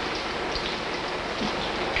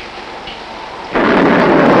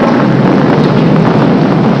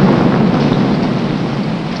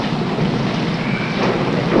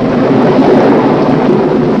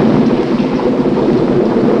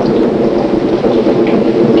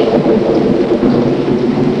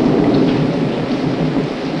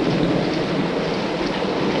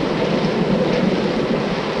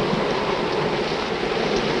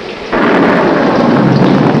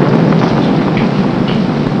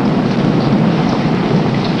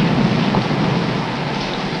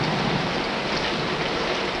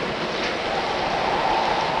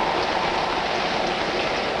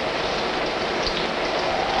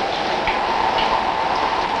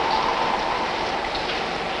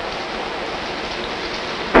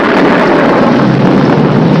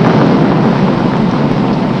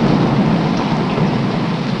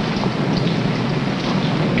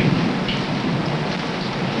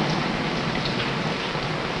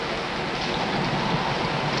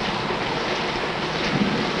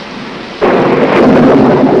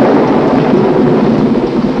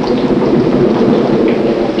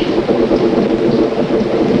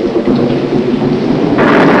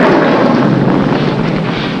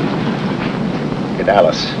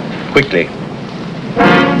 Alice, quickly.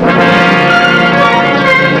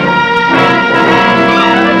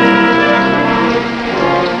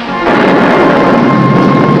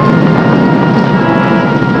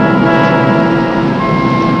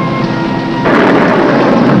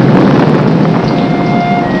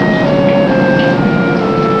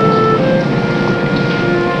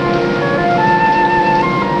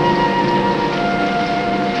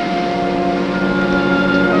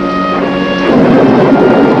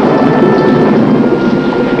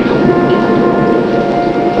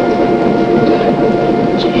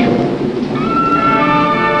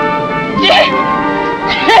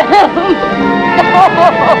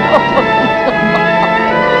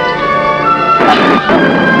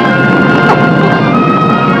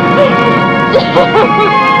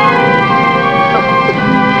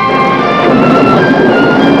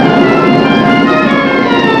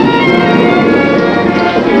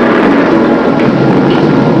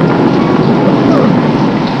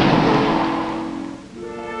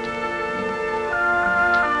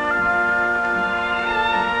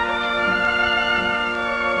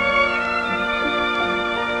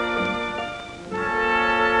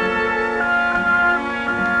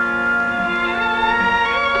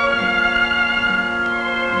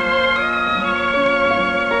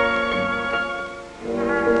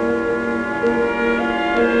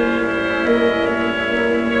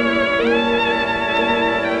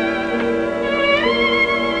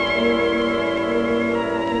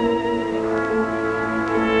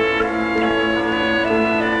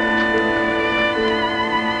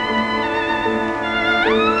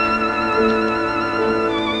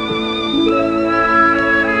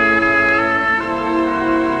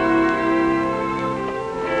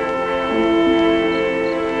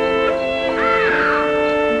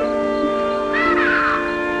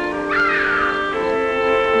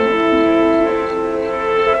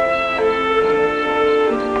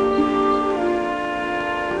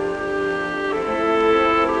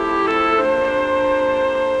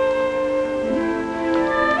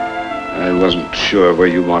 I wasn't sure where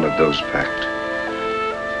you wanted those packed.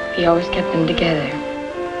 He always kept them together.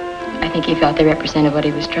 I think he felt they represented what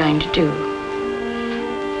he was trying to do.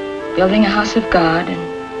 Building a house of God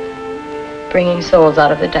and bringing souls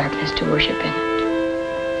out of the darkness to worship in it.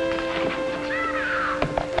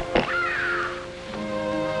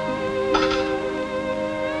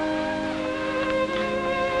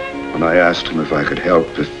 When I asked him if I could help,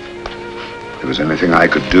 if there was anything I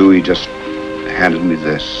could do, he just handed me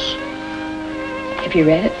this. Have you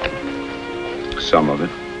read it? Some of it.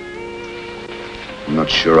 I'm not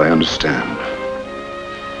sure I understand.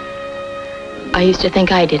 I used to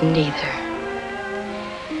think I didn't either.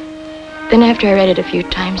 Then after I read it a few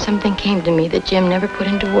times, something came to me that Jim never put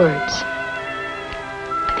into words.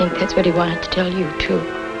 I think that's what he wanted to tell you, too.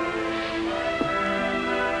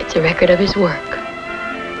 It's a record of his work.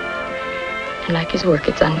 And like his work,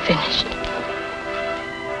 it's unfinished.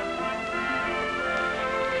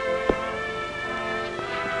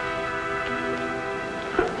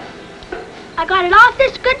 I got it off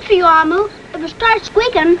this good for you, Amu. If it starts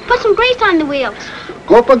squeaking, put some grease on the wheels.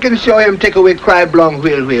 Go up and show him take away cry blong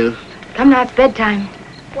wheel. Come now, it's bedtime.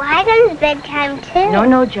 Wagon's bedtime, too.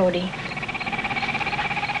 No, Jody.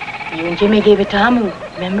 You and Jimmy gave it to Amu,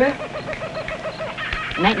 remember?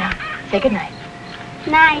 Good night now. Say good night.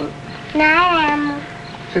 Night, Amu.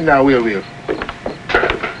 Sit down, wheel.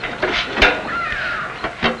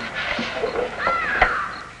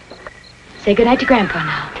 Say good night to Grandpa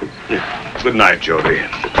now. Yeah. Good night, Jody.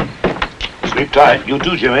 Sleep tight. You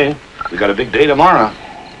too, Jimmy. We got a big day tomorrow.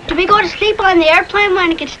 Do we go to sleep on the airplane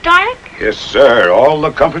when it gets dark? Yes, sir. All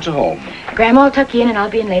the comforts of home. Grandma will tuck you in, and I'll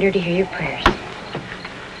be in later to hear your prayers.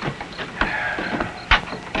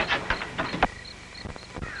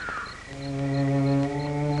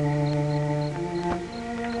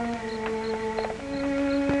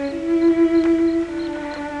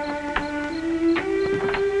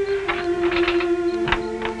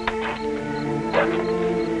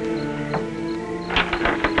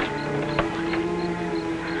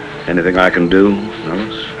 Anything I can do,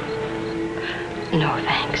 Alice? No,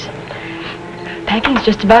 thanks. Packing's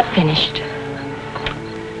just about finished.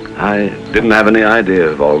 I didn't have any idea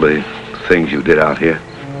of all the things you did out here.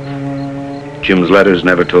 Jim's letters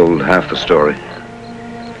never told half the story.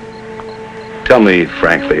 Tell me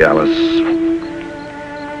frankly, Alice,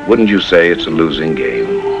 wouldn't you say it's a losing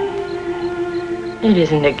game? It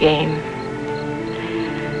isn't a game.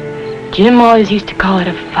 Jim always used to call it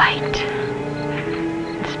a fight.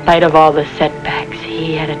 In spite of all the setbacks,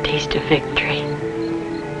 he had a taste of victory.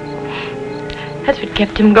 That's what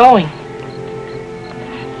kept him going.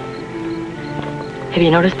 Have you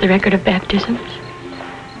noticed the record of baptisms?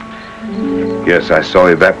 Yes, I saw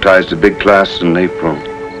he baptized a big class in April.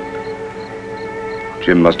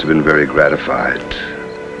 Jim must have been very gratified.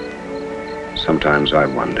 Sometimes I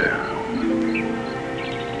wonder.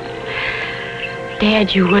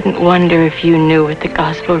 Dad, you wouldn't wonder if you knew what the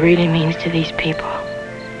gospel really means to these people.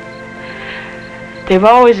 They've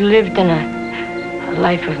always lived in a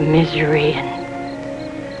life of misery and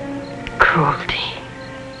cruelty.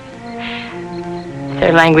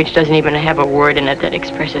 Their language doesn't even have a word in it that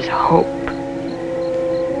expresses hope.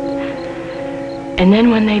 And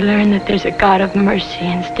then when they learn that there's a God of mercy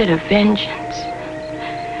instead of vengeance,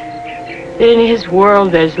 that in his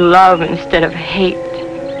world there's love instead of hate,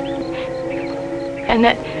 and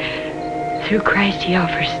that through Christ he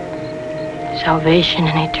offers salvation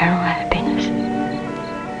and eternal happiness.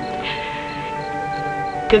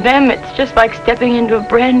 To them, it's just like stepping into a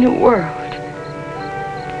brand new world.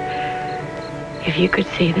 If you could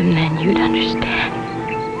see them then, you'd understand.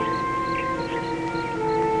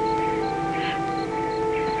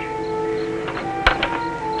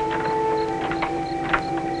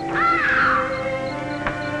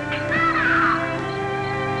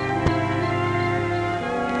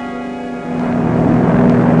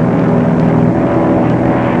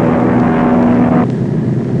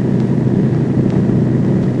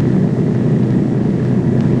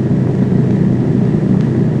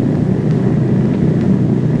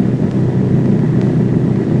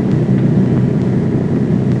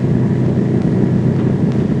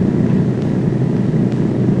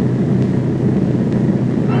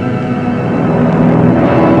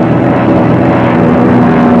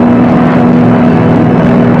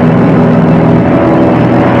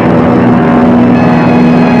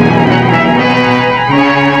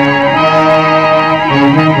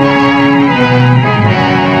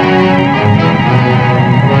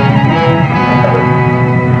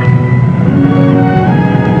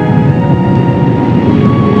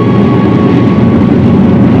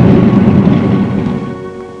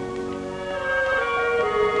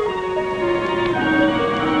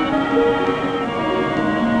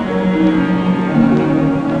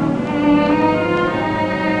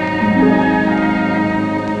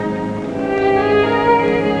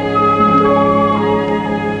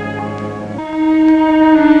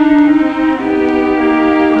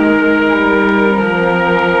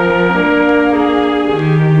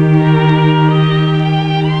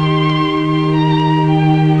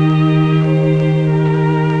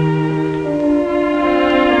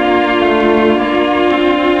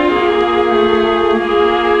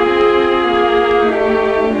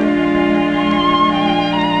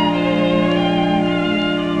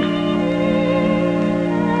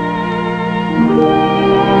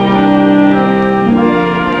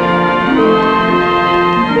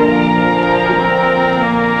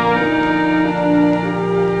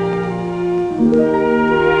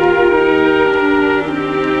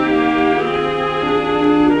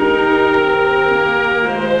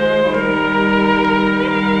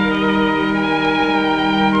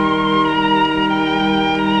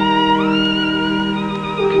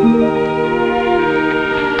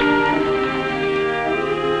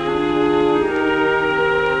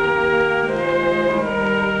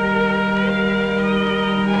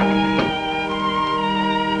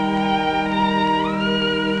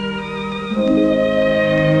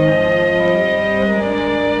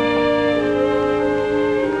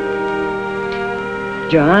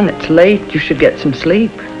 John, it's late. You should get some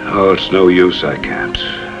sleep. Oh, it's no use. I can't.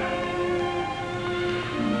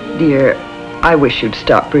 Dear, I wish you'd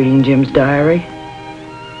stop reading Jim's diary.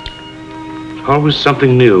 Always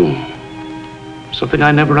something new. Something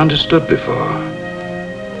I never understood before.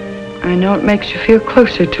 I know it makes you feel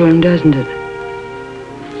closer to him, doesn't it?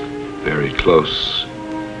 Very close.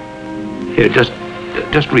 Here,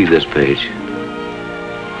 just read this page.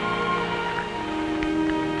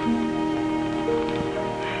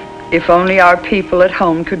 If only our people at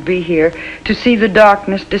home could be here to see the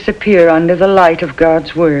darkness disappear under the light of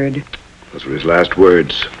God's word. Those were his last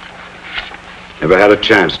words. Never had a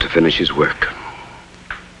chance to finish his work.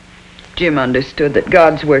 Jim understood that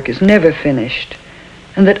God's work is never finished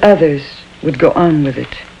and that others would go on with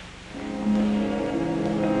it.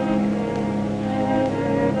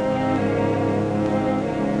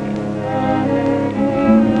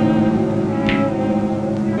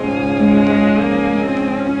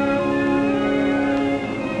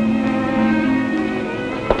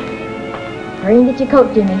 Hurry and get your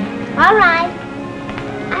coat, Jimmy. All right.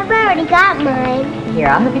 I've already got mine. Here,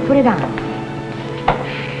 I'll help you put it on.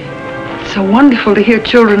 It's so wonderful to hear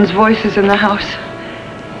children's voices in the house.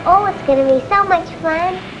 Oh, it's going to be so much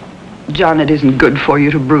fun. John, it isn't good for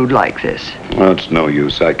you to brood like this. Well, it's no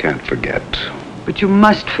use. I can't forget. But you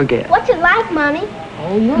must forget. What's it like, Mommy?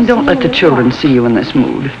 Oh, you'll Don't let the children see you in this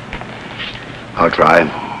mood. I'll try.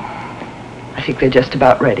 I think they're just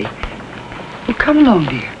about ready. Well, come along,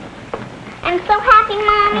 dear. I'm so happy,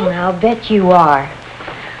 Mommy. Oh, I'll bet you are.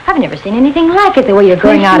 I've never seen anything like it, the way you're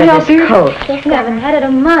growing out of this coat. You haven't had it a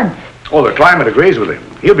month. Oh, the climate agrees with him.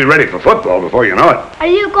 He'll be ready for football before you know it. Are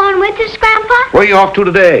you going with us, Grandpa? Where are you off to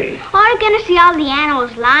today? We're going to see all the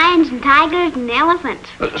animals, lions and tigers and elephants.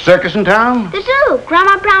 Circus in town? The zoo.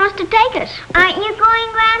 Grandma promised to take us. Aren't you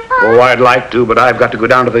going, Grandpa? Oh, I'd like to, but I've got to go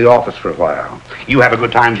down to the office for a while. You have a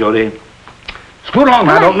good time, Jody. Scoot along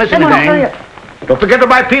now. Don't miss anything. Don't forget to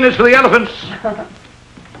buy peanuts for the elephants. Bye,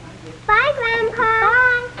 Grandpa.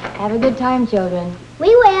 Bye. Have a good time, children. We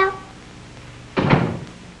will.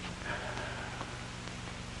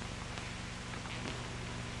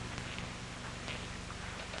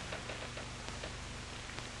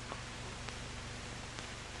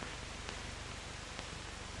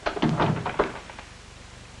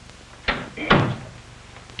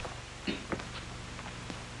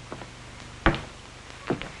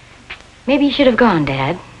 Maybe you should have gone,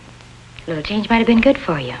 Dad. A little change might have been good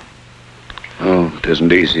for you. Oh, it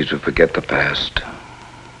isn't easy to forget the past.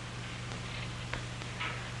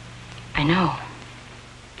 I know.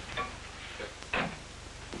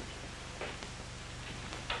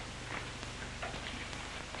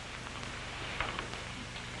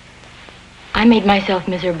 I made myself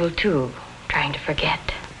miserable, too, trying to forget.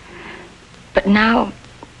 But now,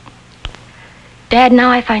 Dad,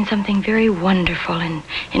 now I find something very wonderful in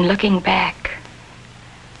looking back.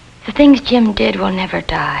 The things Jim did will never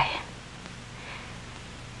die.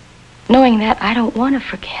 Knowing that, I don't want to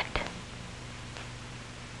forget.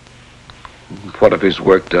 What if his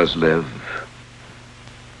work does live?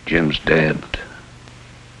 Jim's dead.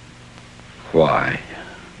 Why?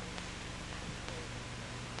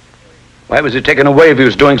 Why was he taken away if he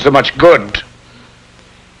was doing so much good?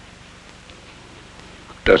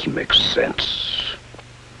 Doesn't make sense.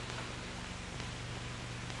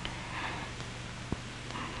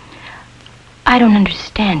 I don't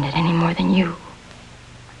understand it any more than you.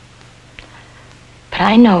 But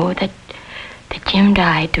I know that Jim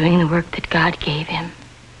died doing the work that God gave him.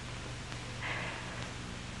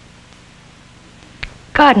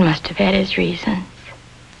 God must have had his reasons.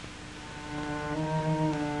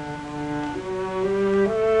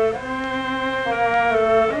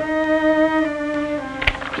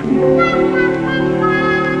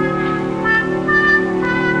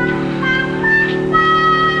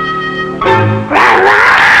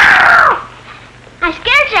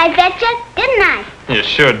 I bet you, didn't I? You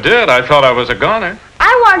sure did. I thought I was a goner.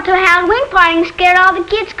 I walked to a Halloween party and scared all the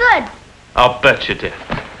kids good. I'll bet you did.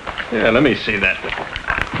 Yeah, let me see that.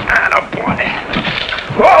 Attaboy.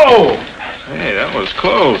 Whoa! Hey, that was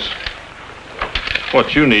close.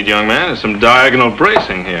 What you need, young man, is some diagonal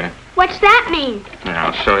bracing here. What's that mean? Now,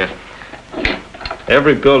 I'll show you.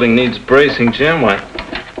 Every building needs bracing, Jim. Why?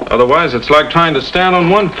 Otherwise, it's like trying to stand on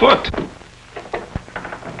one foot.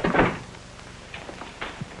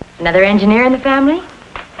 Another engineer in the family?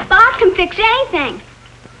 Bob can fix anything.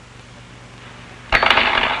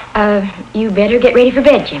 You better get ready for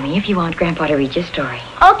bed, Jimmy, if you want Grandpa to read your story.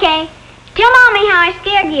 Okay. Tell Mommy how I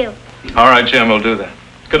scared you. All right, Jim, we'll do that.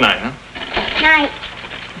 Good night, huh? Night.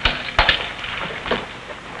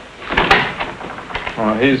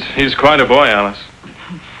 Oh, he's quite a boy, Alice.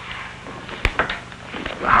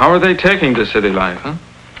 How are they taking to city life, huh?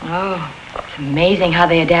 Oh, it's amazing how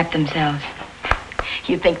they adapt themselves.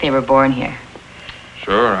 You'd think they were born here.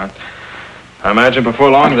 Sure. I imagine before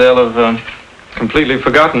long they'll have completely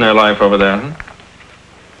forgotten their life over there, huh?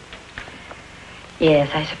 Yes,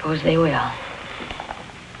 I suppose they will.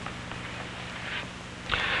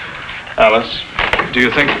 Alice, do you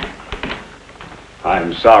think...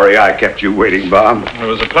 I'm sorry I kept you waiting, Bob. It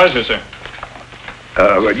was a pleasure, sir.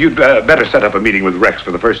 Well, you'd better set up a meeting with Rex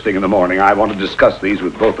for the first thing in the morning. I want to discuss these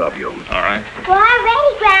with both of you. All right. Well, I'm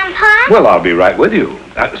ready, Grandpa. Well, I'll be right with you.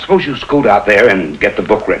 Suppose you scoot out there and get the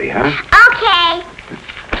book ready, huh? Okay.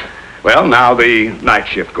 Well, now the night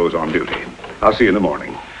shift goes on duty. I'll see you in the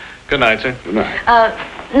morning. Good night, sir. Good night.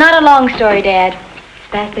 Not a long story, Dad.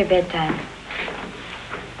 It's past their bedtime.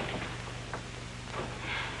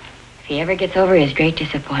 If he ever gets over his great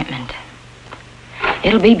disappointment,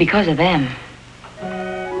 it'll be because of them.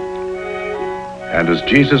 And as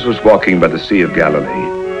Jesus was walking by the Sea of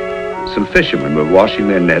Galilee, some fishermen were washing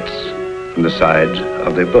their nets from the sides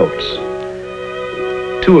of their boats.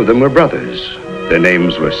 Two of them were brothers. Their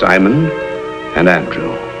names were Simon and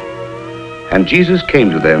Andrew. And Jesus came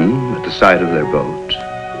to them at the side of their boat,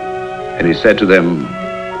 and he said to them,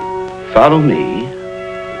 "Follow me,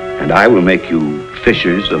 and I will make you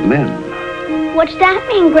fishers of men." What's that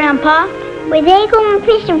mean, Grandpa? Were they going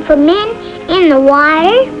fishing for men in the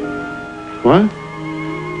water? What?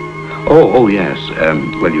 Oh, yes.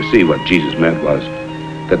 Well, you see, what Jesus meant was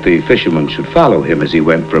that the fishermen should follow him as he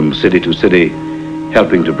went from city to city,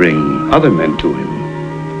 helping to bring other men to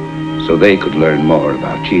him, so they could learn more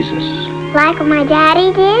about Jesus. Like my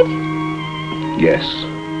daddy did? Yes,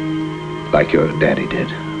 like your daddy did.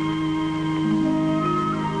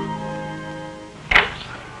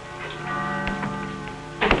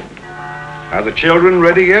 Are the children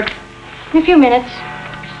ready yet? In a few minutes.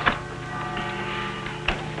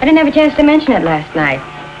 I didn't have a chance to mention it last night.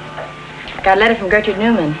 I got a letter from Gertrude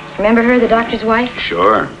Newman. Remember her, the doctor's wife?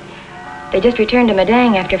 Sure. They just returned to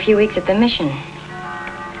Madang after a few weeks at the mission.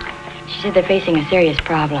 She said they're facing a serious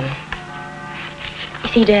problem. You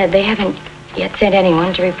see, Dad, they haven't yet sent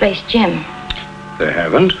anyone to replace Jim. They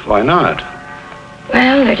haven't? Why not?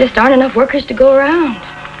 Well, there just aren't enough workers to go around.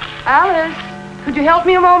 Alice, could you help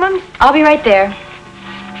me a moment? I'll be right there.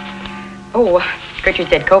 Oh, Gertrude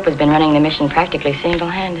said Cope has been running the mission practically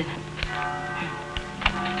single-handed.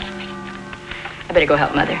 I better go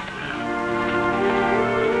help Mother.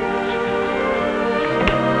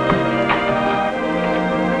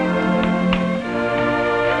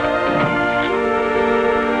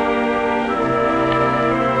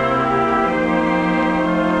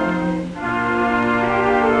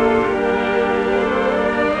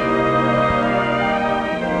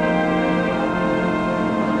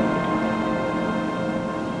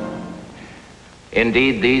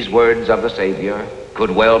 Indeed, these words of the Savior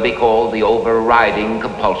could well be called the overriding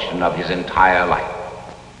compulsion of his entire life.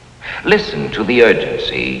 Listen to the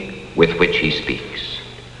urgency with which he speaks.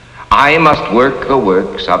 I must work the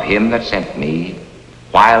works of him that sent me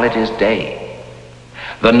while it is day.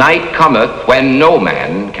 The night cometh when no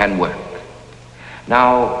man can work.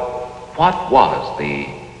 Now, what was the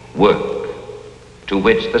work to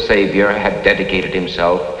which the Savior had dedicated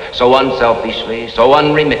himself so unselfishly, so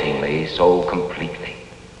unremittingly, so completely?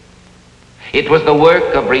 It was the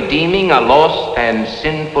work of redeeming a lost and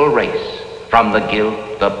sinful race from the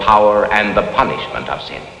guilt, the power, and the punishment of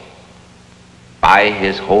sin. By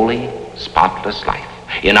his holy, spotless life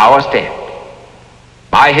in our stead,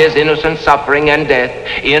 by his innocent suffering and death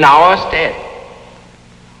in our stead,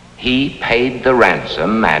 he paid the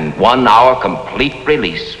ransom and won our complete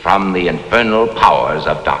release from the infernal powers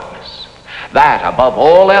of darkness. That, above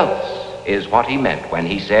all else, is what he meant when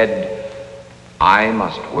he said, I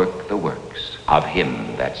must work the works of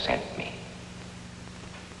him that sent me.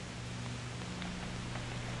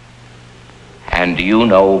 And do you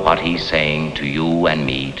know what he's saying to you and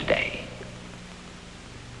me today?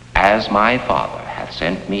 As my Father hath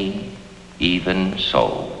sent me, even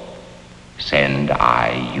so send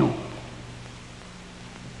I you.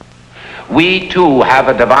 We too have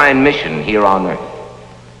a divine mission here on earth.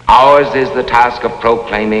 Ours is the task of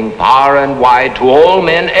proclaiming far and wide to all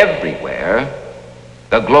men everywhere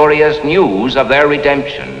the glorious news of their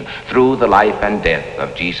redemption through the life and death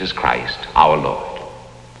of Jesus Christ, our Lord.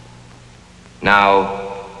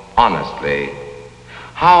 Now, honestly,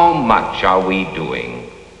 how much are we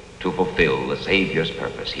doing to fulfill the Savior's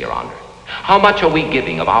purpose here on earth? How much are we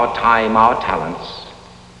giving of our time, our talents,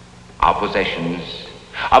 our possessions,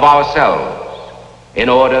 of ourselves, in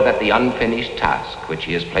order that the unfinished task which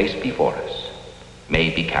he has placed before us may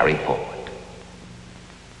be carried forward?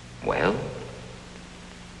 Well,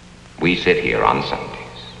 we sit here on Sundays.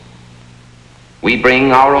 We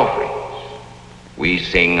bring our offerings. We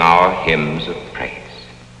sing our hymns of praise.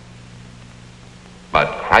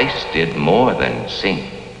 But Christ did more than sing.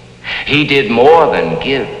 He did more than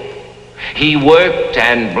give. He worked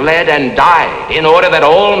and bled and died in order that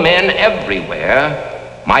all men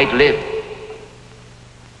everywhere might live.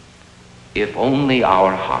 If only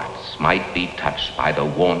our hearts might be touched by the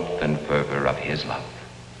warmth and fervor of his love.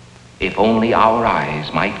 If only our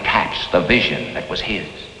eyes might catch the vision that was his.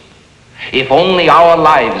 If only our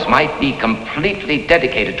lives might be completely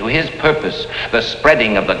dedicated to his purpose, the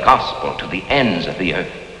spreading of the gospel to the ends of the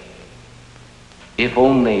earth. If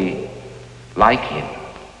only, like him,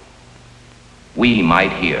 we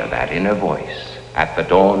might hear that inner voice at the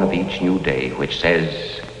dawn of each new day which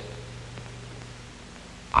says,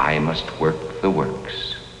 I must work the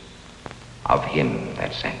works of him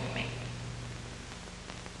that sent me.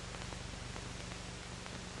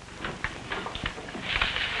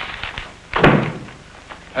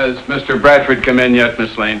 Has Mr. Bradford come in yet,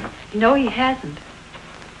 Miss Lane? No, he hasn't.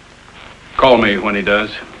 Call me when he does.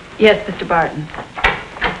 Yes, Mr. Barton.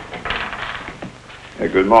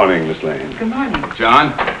 Good morning, Miss Lane. Good morning.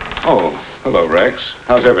 John? Oh, hello, Rex.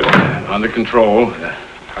 How's everything? Under control.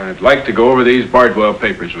 I'd like to go over these Bardwell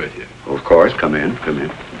papers with you. Of course. Come in. Come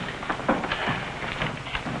in.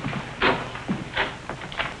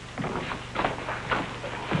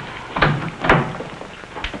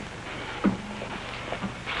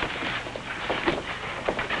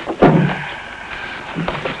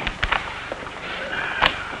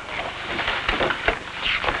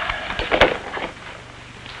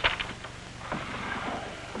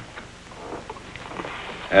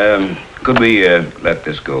 Could we let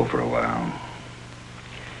this go for a while?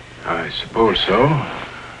 I suppose so.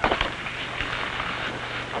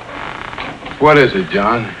 What is it,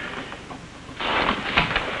 John?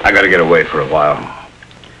 I gotta get away for a while.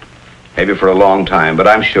 Maybe for a long time, but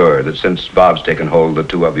I'm sure that since Bob's taken hold, the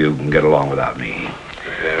two of you can get along without me.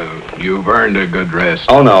 You've earned a good rest.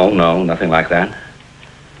 Oh, no, nothing like that.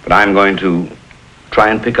 But I'm going to try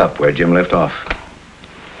and pick up where Jim left off.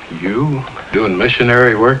 You doing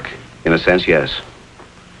missionary work? In a sense, yes.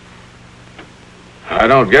 I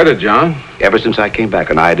don't get it, John. Ever since I came back,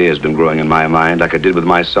 an idea has been growing in my mind like it did with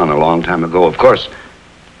my son a long time ago. Of course,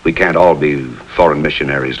 we can't all be foreign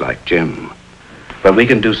missionaries like Jim. But we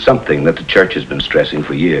can do something that the church has been stressing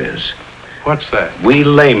for years. What's that? We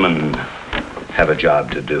laymen have a job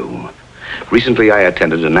to do. Recently, I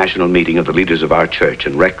attended a national meeting of the leaders of our church,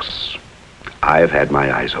 and Rex, I've had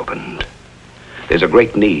my eyes opened. There's a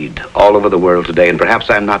great need all over the world today, and perhaps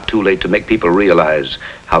I'm not too late to make people realize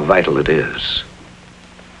how vital it is.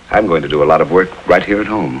 I'm going to do a lot of work right here at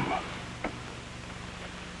home.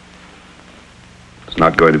 It's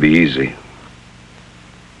not going to be easy.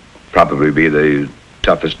 Probably be the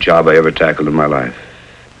toughest job I ever tackled in my life.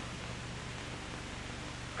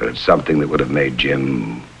 But it's something that would have made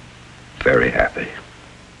Jim very happy.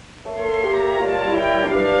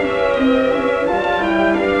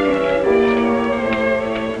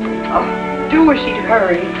 Do wish he'd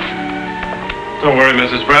hurry. Don't worry,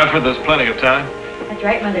 Mrs. Bradford. There's plenty of time. That's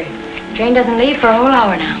right, Mother. Train doesn't leave for a whole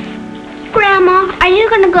hour now. Grandma, are you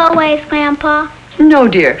going to go away with Grandpa? No,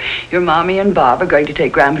 dear. Your Mommy and Bob are going to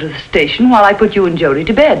take Grandpa to the station while I put you and Jody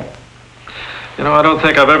to bed. You know, I don't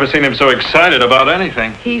think I've ever seen him so excited about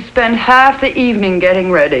anything. He spent half the evening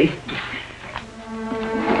getting ready.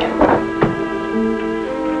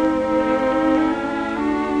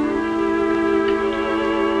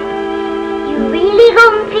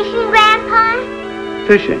 Fishing, Grandpa?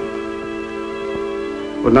 Fishing?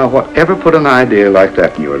 Well, now, whatever put an idea like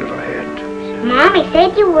that in your little head? Mommy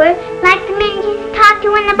said you were like the men Jesus talked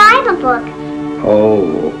to in the Bible book.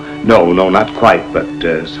 Oh, no, not quite, but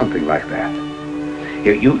something like that.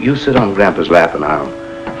 Here, you sit on Grandpa's lap and I'll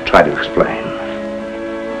try to explain.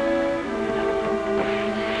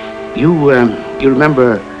 You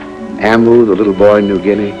remember Amu, the little boy in New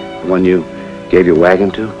Guinea, the one you gave your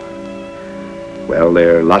wagon to? Well,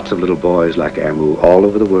 there are lots of little boys like Amu all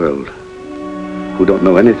over the world. who don't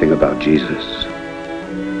know anything about Jesus.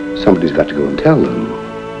 Somebody's got to go and tell them,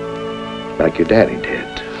 like your daddy did.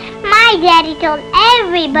 My daddy told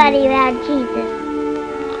everybody about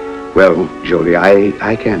Jesus. Well, Jody,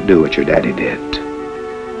 I can't do what your daddy did.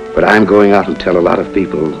 But I'm going out and tell a lot of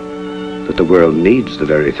people that the world needs the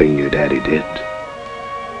very thing your daddy did.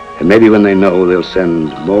 And maybe when they know, they'll send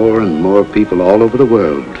more and more people all over the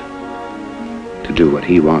world to do what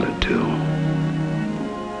he wanted to.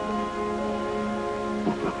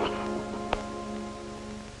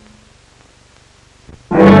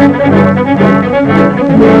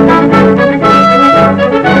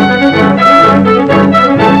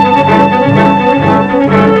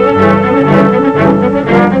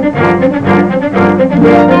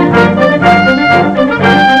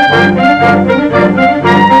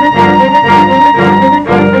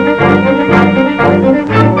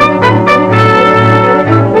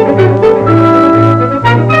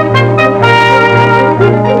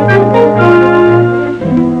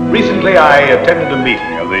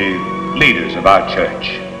 Of our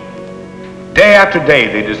church. Day after day,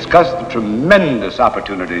 they discuss the tremendous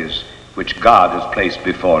opportunities which God has placed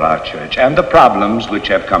before our church and the problems which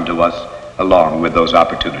have come to us along with those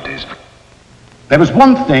opportunities. There was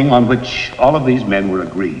one thing on which all of these men were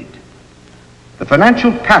agreed. The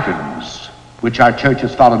financial patterns which our church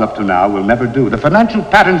has followed up to now will never do. The financial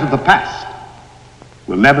patterns of the past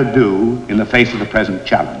will never do in the face of the present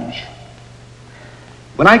challenge.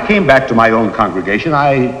 When I came back to my own congregation,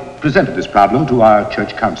 I presented this problem to our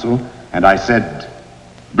church council, and I said,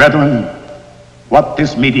 brethren, what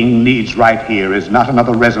this meeting needs right here is not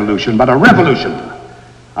another resolution, but a revolution.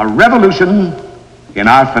 A revolution in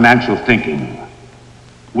our financial thinking.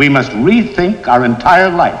 We must rethink our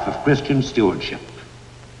entire life of Christian stewardship.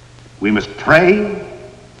 We must pray,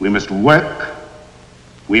 we must work,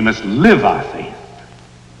 we must live our faith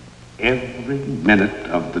every minute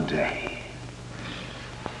of the day.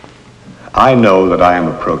 I know that I am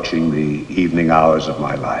approaching the evening hours of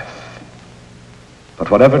my life. But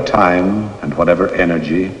whatever time and whatever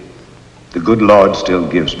energy the good Lord still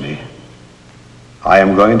gives me, I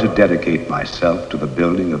am going to dedicate myself to the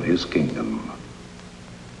building of his kingdom.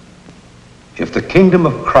 If the kingdom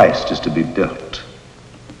of Christ is to be built,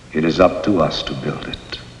 it is up to us to build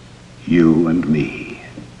it, you and me.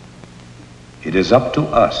 It is up to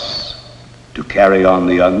us to carry on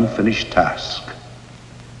the unfinished task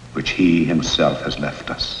which he himself has left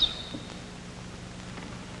us.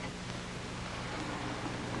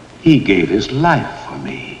 He gave his life for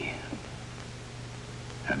me,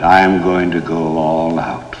 and I am going to go all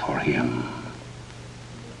out for him.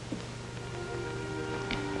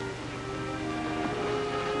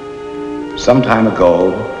 Some time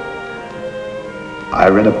ago, I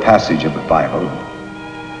read a passage of the Bible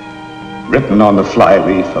written on the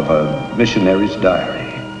flyleaf of a missionary's diary.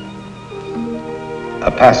 A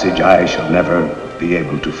passage I shall never be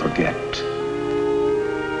able to forget.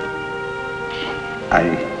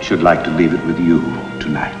 I should like to leave it with you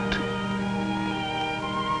tonight.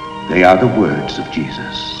 They are the words of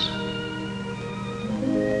Jesus.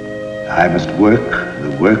 I must work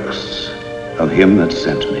the works of him that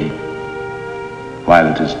sent me while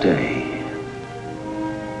it is day.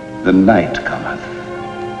 The night cometh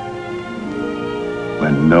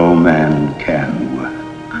when no man can